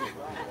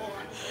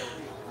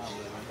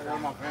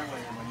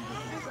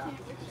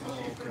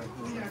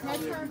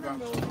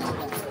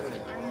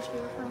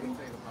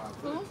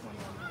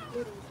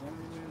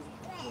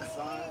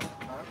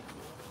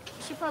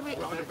 She probably. In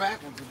the back.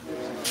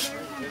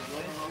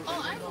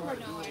 Oh, I know her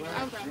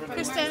now.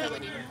 Kristen.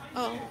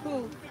 Oh,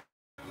 who?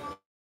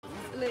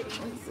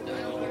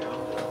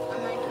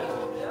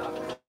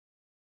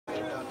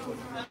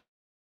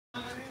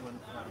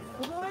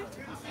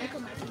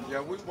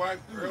 Yeah, we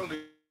wiped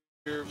earlier.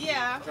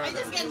 Yeah, I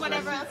just get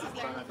whatever else is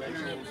there.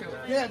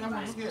 Yeah, that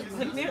was good.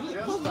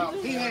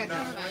 He had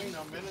that.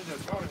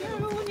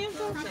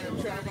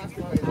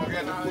 We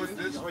had to put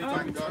this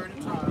back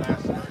up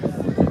last night.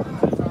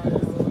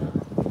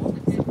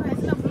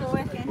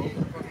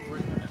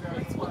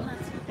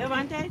 You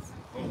want it?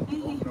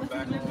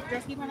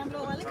 Just keep on a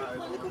blow. Look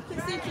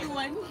at the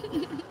one.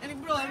 And the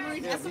blow,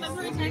 as soon as I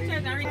reach my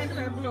church, I reach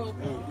her blow.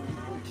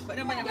 But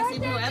then when I see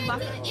blow, I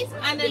back.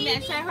 And then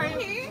next I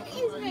heard, here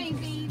is my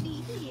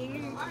baby.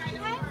 Here. Hi,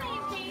 my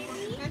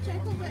baby. I try to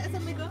come as a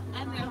middle.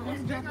 And I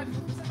almost dropped it.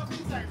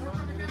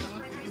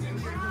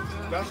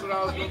 That's what I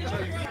was going to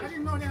tell you.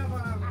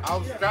 I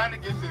was trying to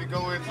get you to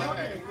go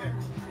inside.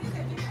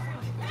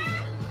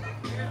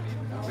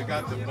 We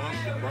got the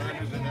bunks, the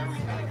burners, and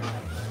everything.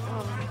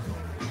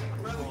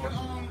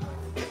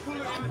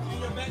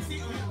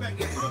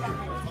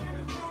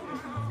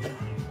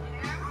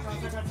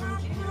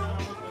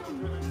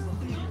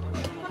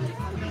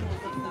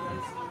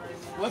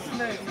 What's the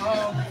name?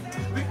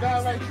 Big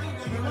guy right there.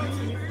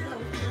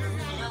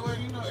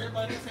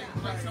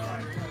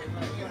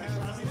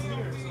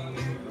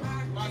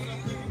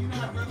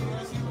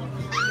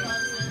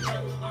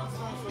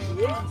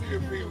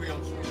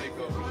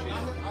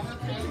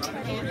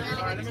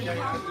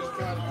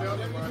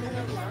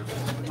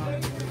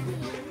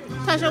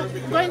 Tasha,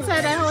 go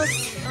inside the house.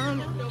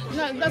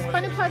 No, let's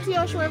find a party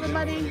or show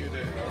everybody.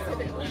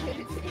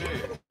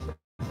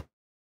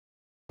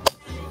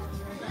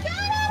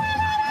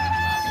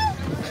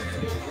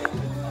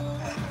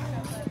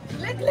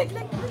 Look.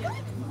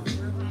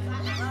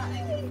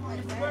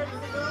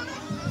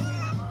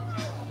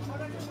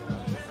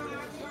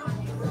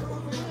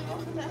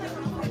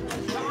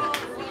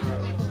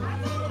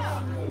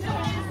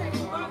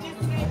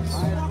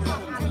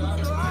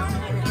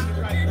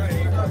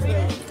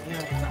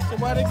 So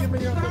why they give me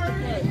your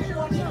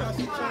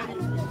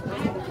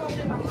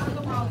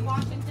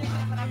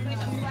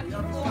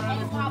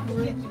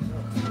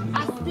I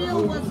still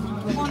was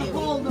on a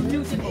hold of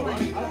music. 4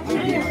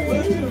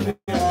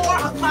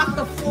 o'clock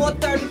to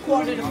 4:30,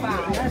 quarter to 5.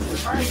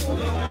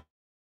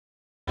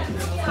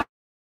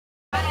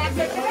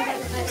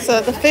 So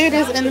the food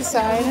is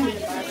inside.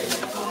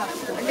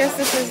 I guess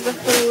this is the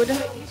food.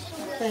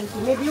 Thank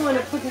you. Maybe you want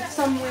to put it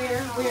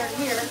somewhere where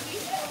here.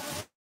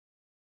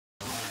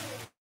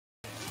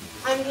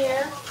 I'm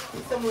here.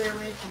 Somewhere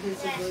where it's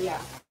visible,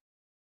 yeah.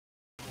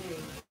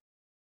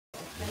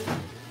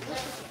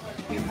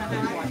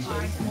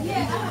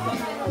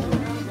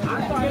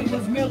 I thought it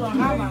was Miller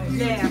High.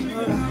 Yeah,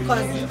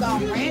 because it's all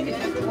branded.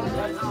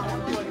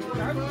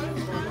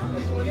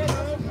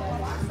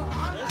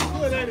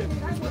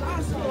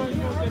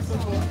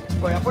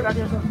 Boy, I put that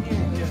here, sir.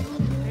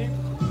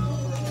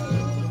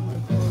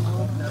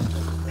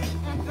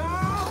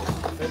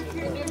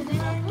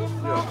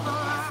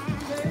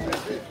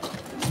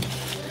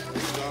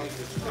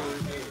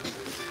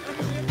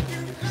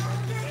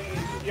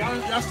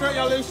 Y'all straight?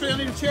 Y'all living straight? Y'all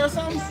need a chair or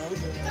something?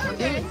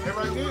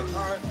 Everybody good?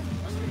 All right.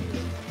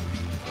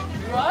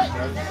 What?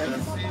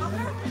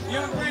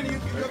 Young Randy, you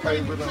can chair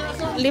or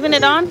something? Leaving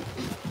it on?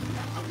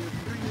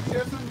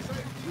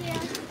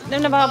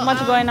 Didn't know about much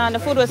going on. The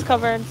food was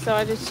covered, so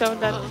I just showed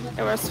that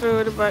there was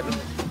food, but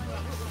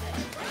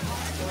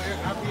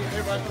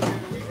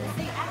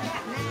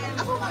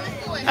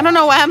I don't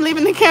know why I'm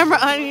leaving the camera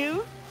on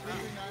you.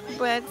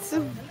 But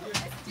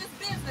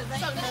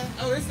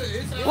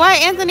why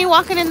Anthony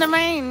walking in the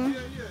rain?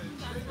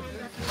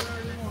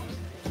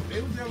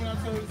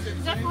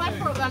 That's my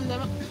program,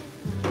 them.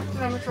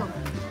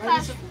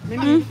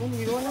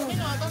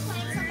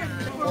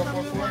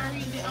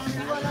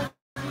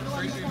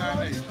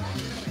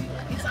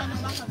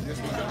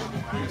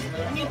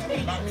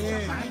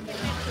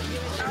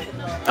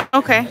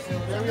 Okay.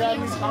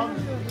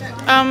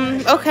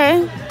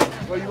 Okay.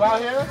 Were you out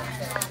here?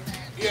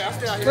 Yeah, I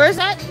stay out here. Where's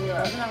that?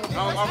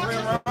 I'm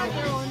running around. I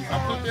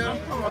put them.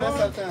 Oh, that's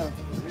out of town.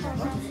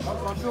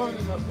 I'm doing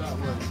it up that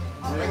way.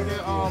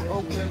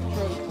 Oakland.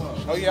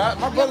 Oh, yeah,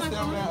 my brother's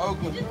down there in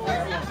Oakland.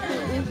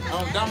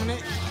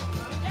 Dominic.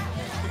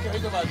 he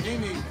go by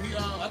Dini. He,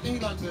 I think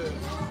he like the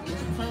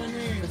turn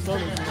in. So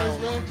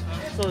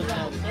is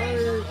now.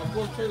 Third or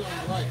fourth trailer on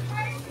the right.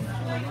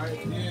 Right?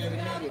 Yeah, in the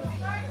middle.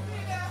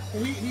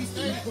 He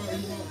stayed for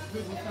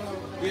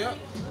yeah.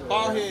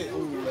 Bald head.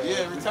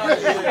 Yeah,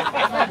 retired. Yeah.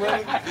 That's my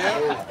brother.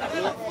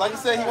 Yeah. Like I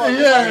said, he wants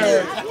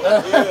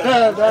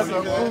Yeah. That's a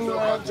cool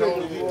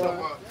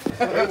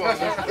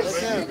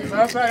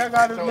Matter of fact, I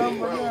got his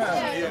number now.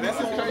 yeah, that's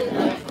his crazy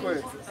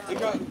quick. He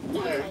got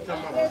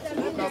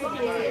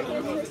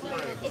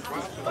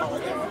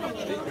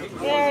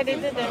Yeah, they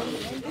did that.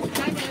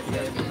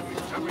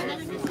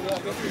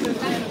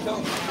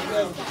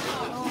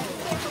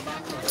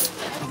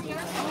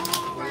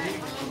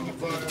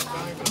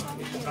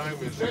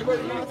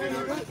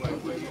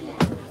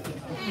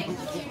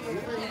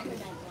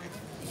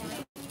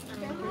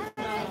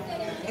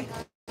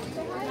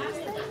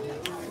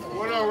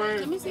 what up, Ray?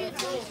 Let me see it.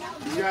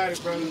 You got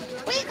it, brother.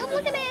 Wait, I'm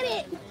looking at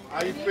it.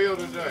 How you feel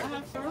today?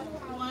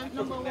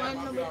 Number 1,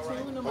 number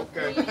 2, number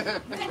 3. Okay.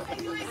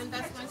 And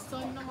that's my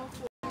son, number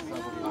 4.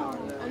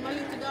 And my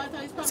little daughter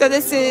is So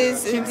this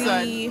is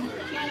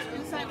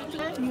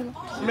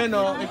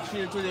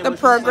the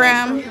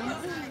program.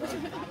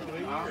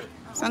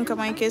 Uncle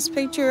Mike's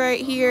picture right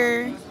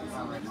here.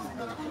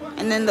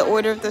 And then the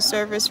order of the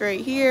service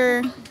right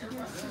here.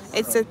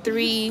 It's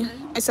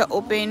an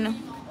open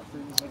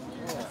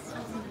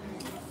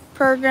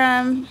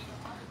program.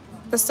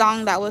 The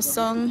song that was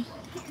sung.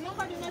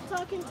 nobody not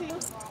talking to you.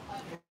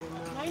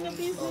 Mind your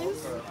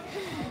business.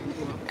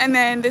 And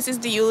then this is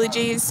the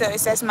eulogies. So it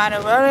says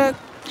Michael Ruddock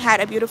had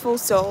a beautiful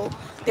soul.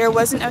 There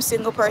wasn't a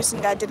single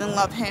person that didn't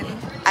love him.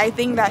 I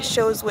think that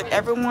shows with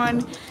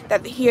everyone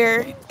that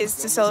here is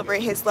to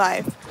celebrate his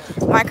life.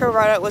 Michael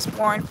Ruddock was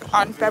born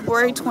on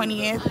February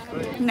 20th,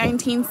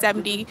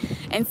 1970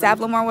 in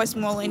Savlamar,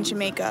 Westmoreland,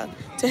 Jamaica,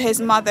 to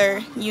his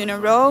mother, Una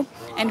Rowe,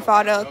 and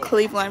father,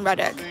 Cleveland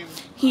Ruddock.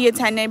 He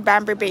attended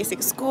Banbury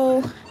Basic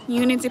School,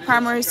 Unity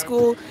Primary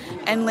School,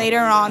 and later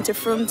on to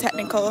Froome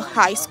Technical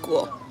High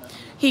School.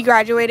 He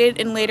graduated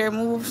and later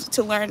moved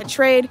to learn a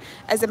trade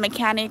as a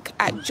mechanic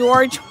at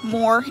George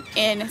Moore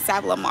in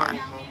Savlamar.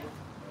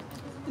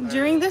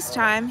 During this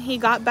time, he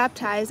got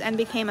baptized and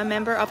became a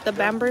member of the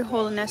Banbury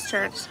Holiness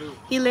Church.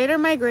 He later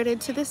migrated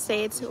to the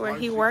States, where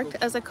he worked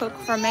as a cook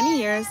for many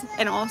years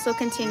and also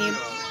continued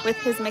with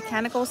his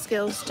mechanical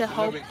skills to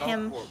help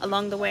him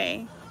along the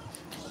way.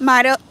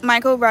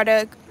 Michael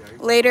Ruddock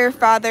later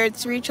fathered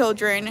 3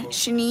 children,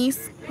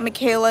 Shanice,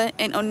 Michaela,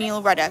 and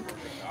O'Neill Ruddock.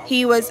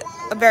 He was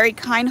a very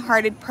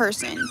kind-hearted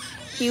person.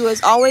 He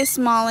was always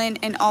smiling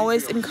and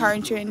always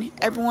encouraging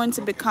everyone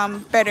to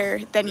become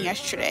better than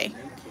yesterday.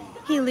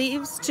 He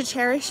lives to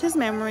cherish his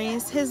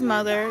memories, his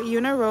mother,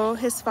 Una Rowe,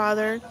 his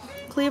father,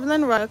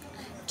 Cleveland Ruddock,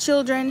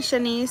 children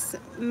Shanice,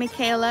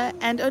 Michaela,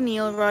 and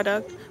O'Neill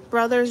Ruddock,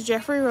 brothers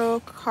Jeffrey Rowe,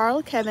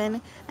 Carl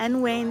Kevin,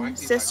 and Wayne,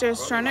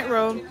 sisters Charlotte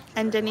Rowe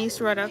and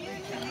Denise Ruddock,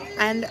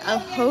 and a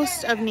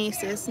host of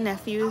nieces,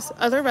 nephews,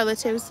 other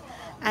relatives,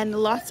 and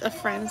lots of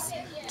friends.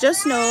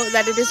 Just know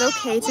that it is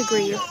okay to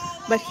grieve,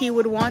 but he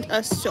would want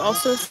us to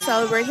also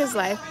celebrate his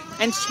life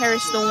and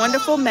cherish the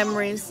wonderful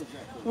memories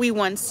we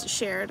once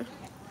shared.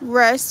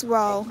 Rest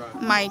well,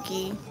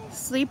 Mikey.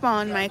 Sleep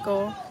on,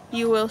 Michael.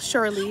 You will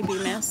surely be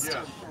missed.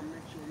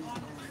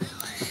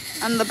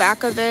 On the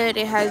back of it,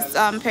 it has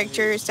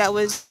pictures that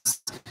was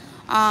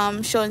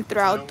shown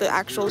throughout the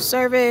actual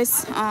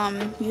service.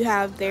 You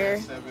have their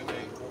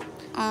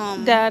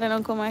Dad and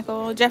Uncle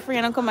Michael, Jeffrey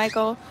and Uncle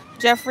Michael,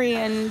 Jeffrey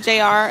and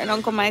JR and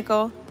Uncle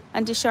Michael,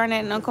 Auntie Charlotte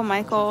and Uncle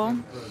Michael.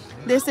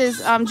 This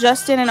is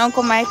Justin and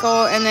Uncle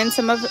Michael, and then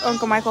some of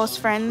Uncle Michael's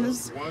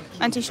friends.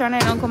 Auntie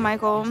Charlotte and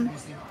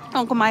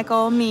Uncle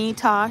Michael, me,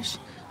 Tosh,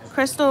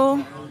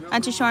 Crystal,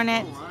 Auntie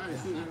Charlotte,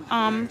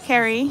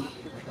 Carrie,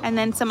 and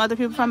then some other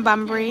people from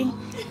Bunbury.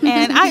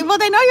 And well,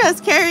 they know you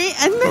as Carrie,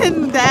 and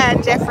then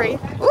Dad, Jeffrey.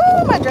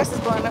 Ooh, my dress is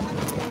blowing up.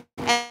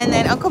 And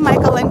then Uncle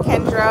Michael and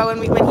Kendra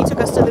when he took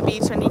us to the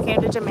beach when he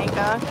came to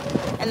Jamaica.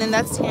 And then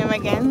that's him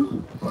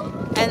again.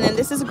 And then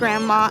this is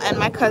Grandma and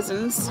my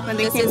cousins when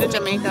they came to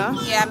Jamaica.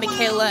 Yeah,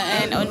 Michaela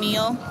and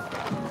O'Neill.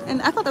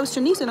 And I thought that was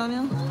Shanice and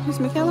O'Neill. Who's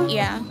Michaela?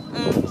 Yeah.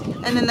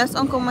 And then that's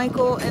Uncle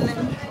Michael and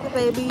then the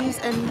babies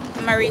and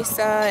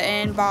Marisa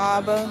and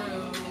Bob.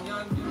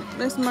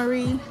 That's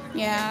Marie.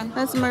 Yeah.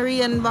 That's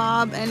Marie and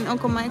Bob and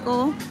Uncle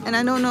Michael. And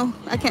I don't know,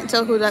 I can't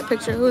tell who's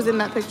in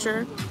that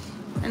picture.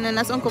 And then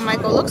that's Uncle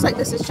Michael. Looks like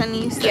this is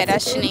Shanice. Yeah,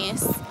 that's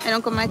Shanice. And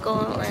Uncle Michael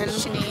and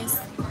Shanice.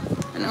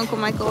 And Uncle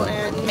Michael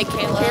and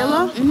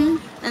Michaela.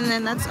 And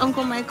then that's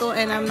Uncle Michael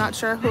and I'm not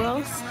sure who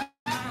else.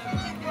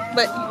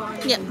 But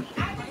yeah.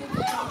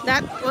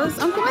 That was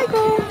Uncle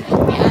Michael.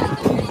 Yeah.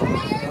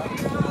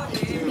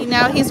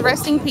 Now he's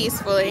resting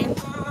peacefully.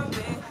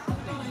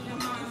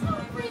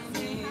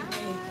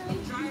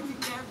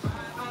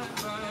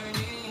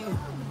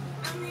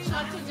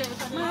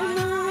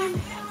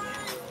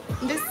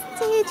 This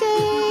TJ.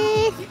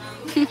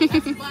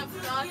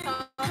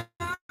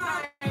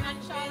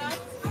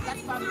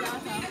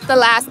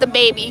 The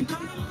baby.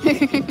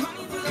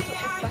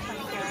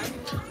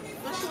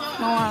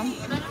 Go on.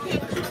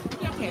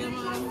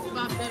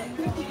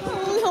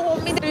 No,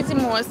 me do the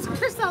most.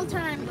 Crystal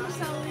turn.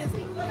 Crystal.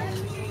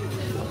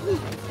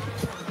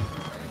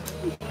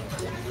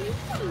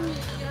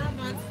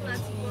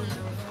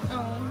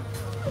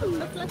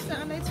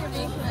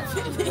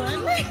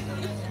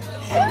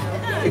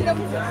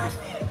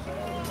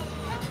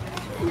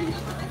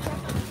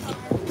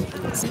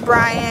 It's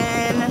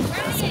Brian,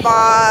 it's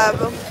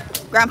Bob,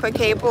 Grandpa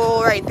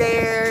Cable right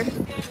there.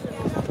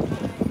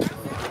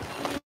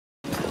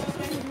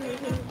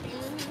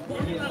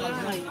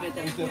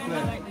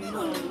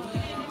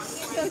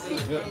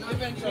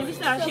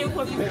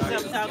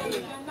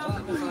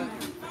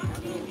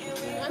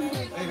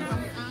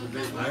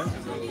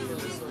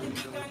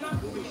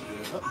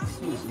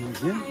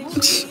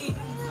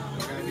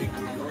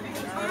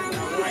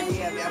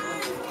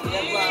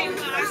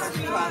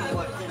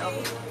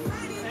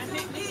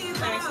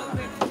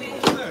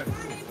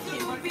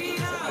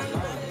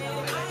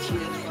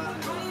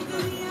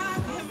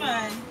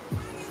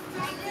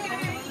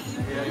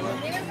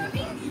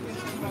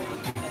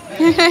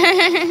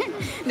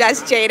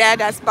 That's Jada,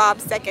 that's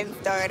Bob's second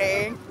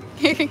daughter.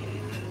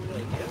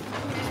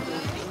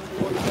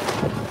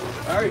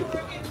 All right.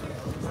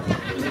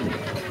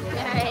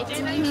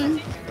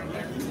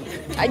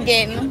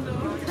 Again.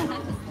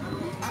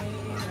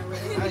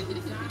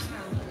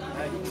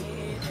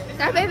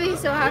 That baby is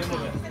so happy.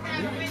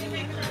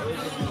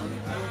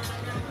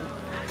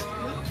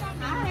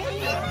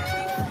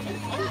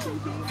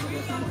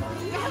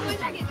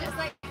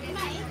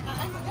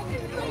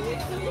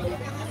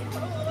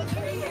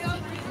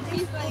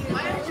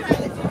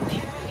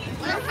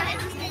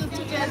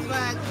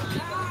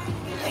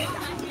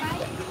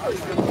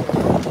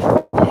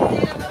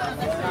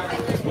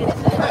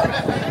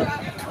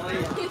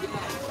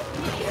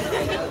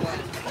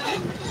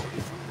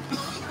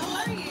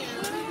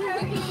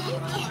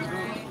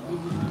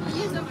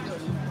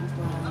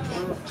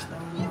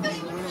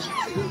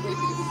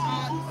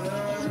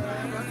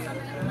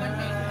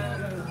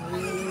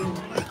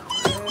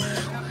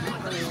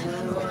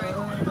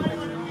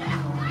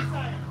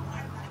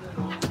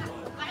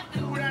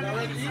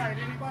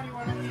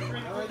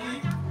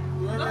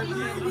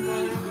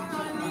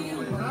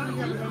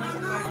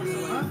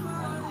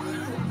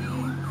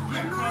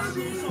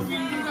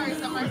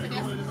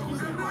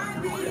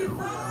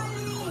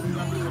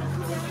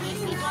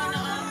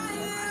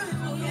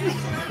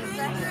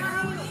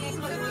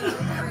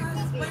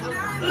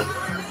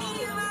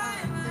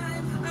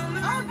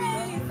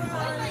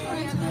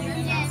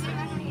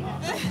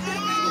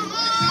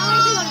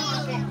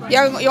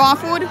 You want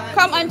food?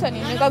 Come,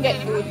 Anthony, we go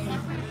get food.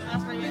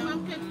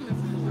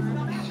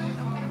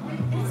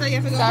 So you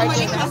have to go. Sorry,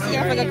 You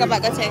have to go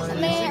back and take.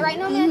 Right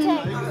now, me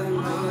take.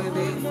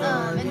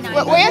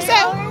 Where you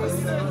say?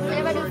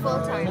 Whenever I do full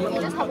time, we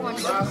just have one.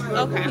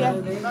 Okay.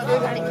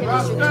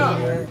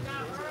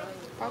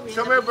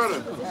 Come here, brother.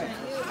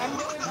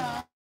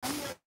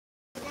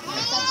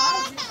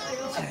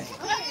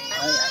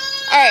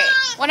 Alright,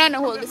 when I know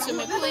hold this to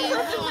me, please.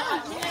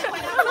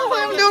 I don't know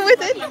what I'm doing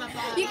with it.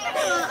 You can go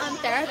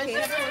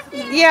therapist.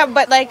 Yeah,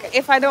 but like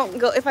if I don't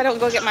go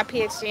get my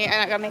PhD, I'm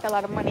not gonna make a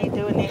lot of money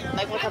doing it,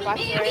 like with a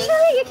bachelor's.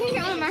 Surely you can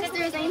get on a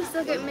master's and you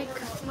still make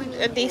money.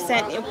 A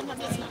decent.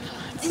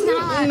 It's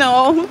not.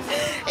 No,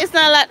 it's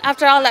not a lot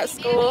after all that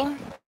school.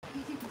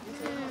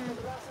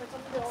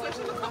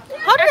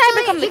 How did I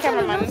become the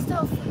cameraman?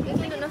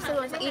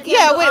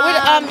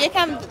 Yeah, you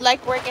can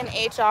like work in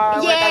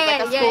HR, work as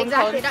like a school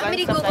exactly. coach That made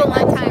and Google stuff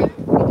like one that. time.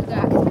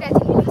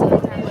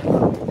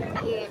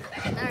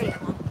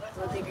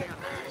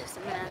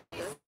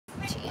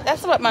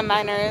 That's what my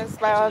minor is,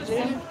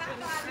 biology.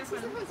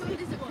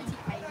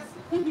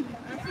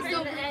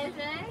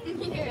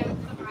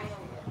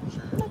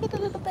 Look at the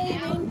little baby.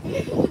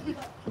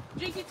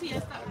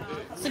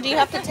 So do you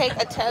have to take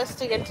a test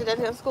to get to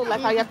dental school?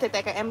 Like how you have to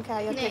take an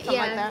MCAT, you have to take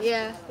something like that?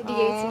 Yeah,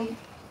 DAT.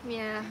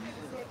 Yeah.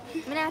 I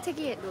mean, I'll take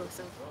it though,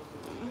 so.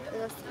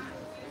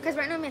 Because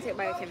right now I'm going to take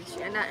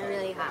biochemistry. I'm not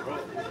really happy.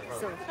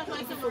 So,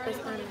 if you focus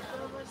on it.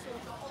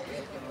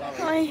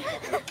 Ay,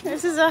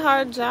 this is a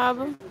hard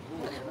job.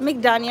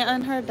 McDania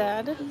and her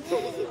dad.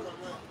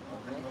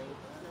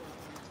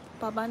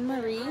 Baba and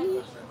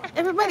Marie.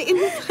 Everybody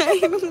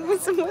inside.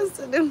 What's supposed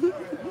to do?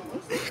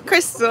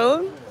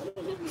 Crystal.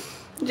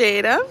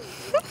 Jada.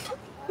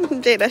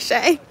 Jada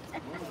Shy.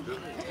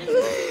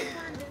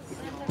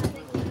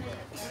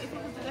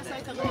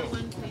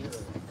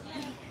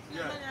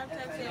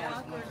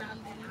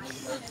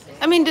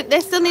 I mean, they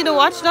still need to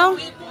watch though?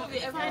 If they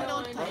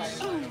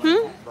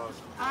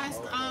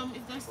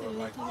still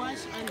need to watch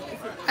and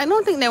if it I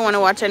don't think they want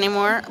to watch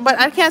anymore, but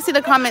I can't see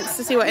the comments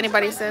to see what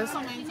anybody says.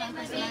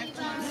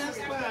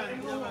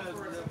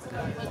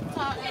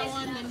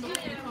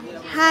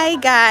 Hi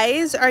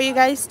guys, are you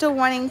guys still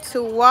wanting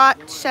to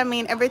watch? I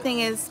mean,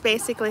 everything is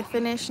basically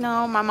finished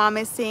now. My mom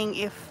is seeing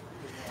if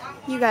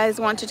you guys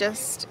want to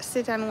just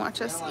sit and watch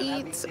us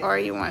eat or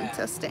you want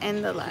us to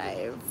end the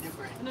live.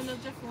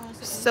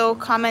 So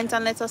comment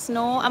and let us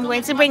know. I'm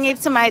going to bring it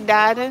to my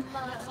dad.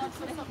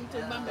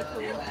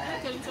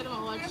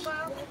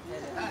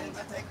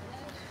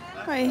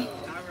 Wait,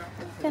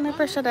 can I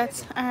pressure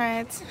that? All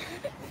right,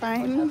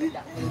 fine. I'm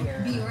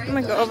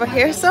gonna go over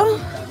here. So,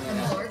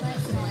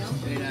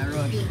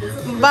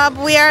 Bob,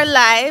 we are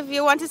live.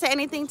 You want to say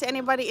anything to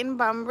anybody in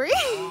Banbury?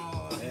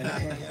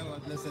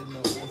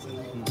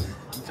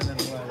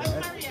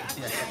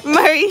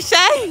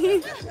 Marisha.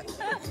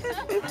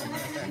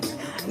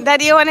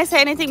 Daddy, you want to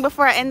say anything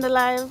before I end the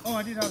live? Oh,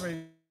 I did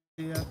already.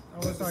 Yeah, I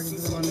was talking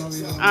to the one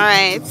over.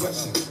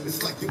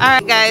 All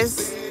right,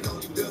 guys.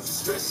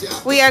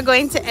 We are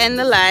going to end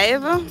the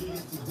live.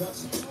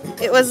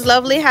 It was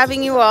lovely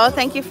having you all.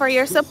 Thank you for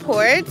your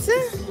support.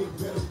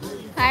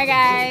 Hi,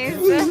 guys.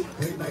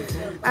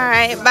 All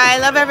right, bye.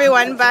 Love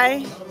everyone.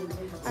 Bye.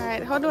 All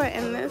right, how do I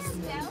end this?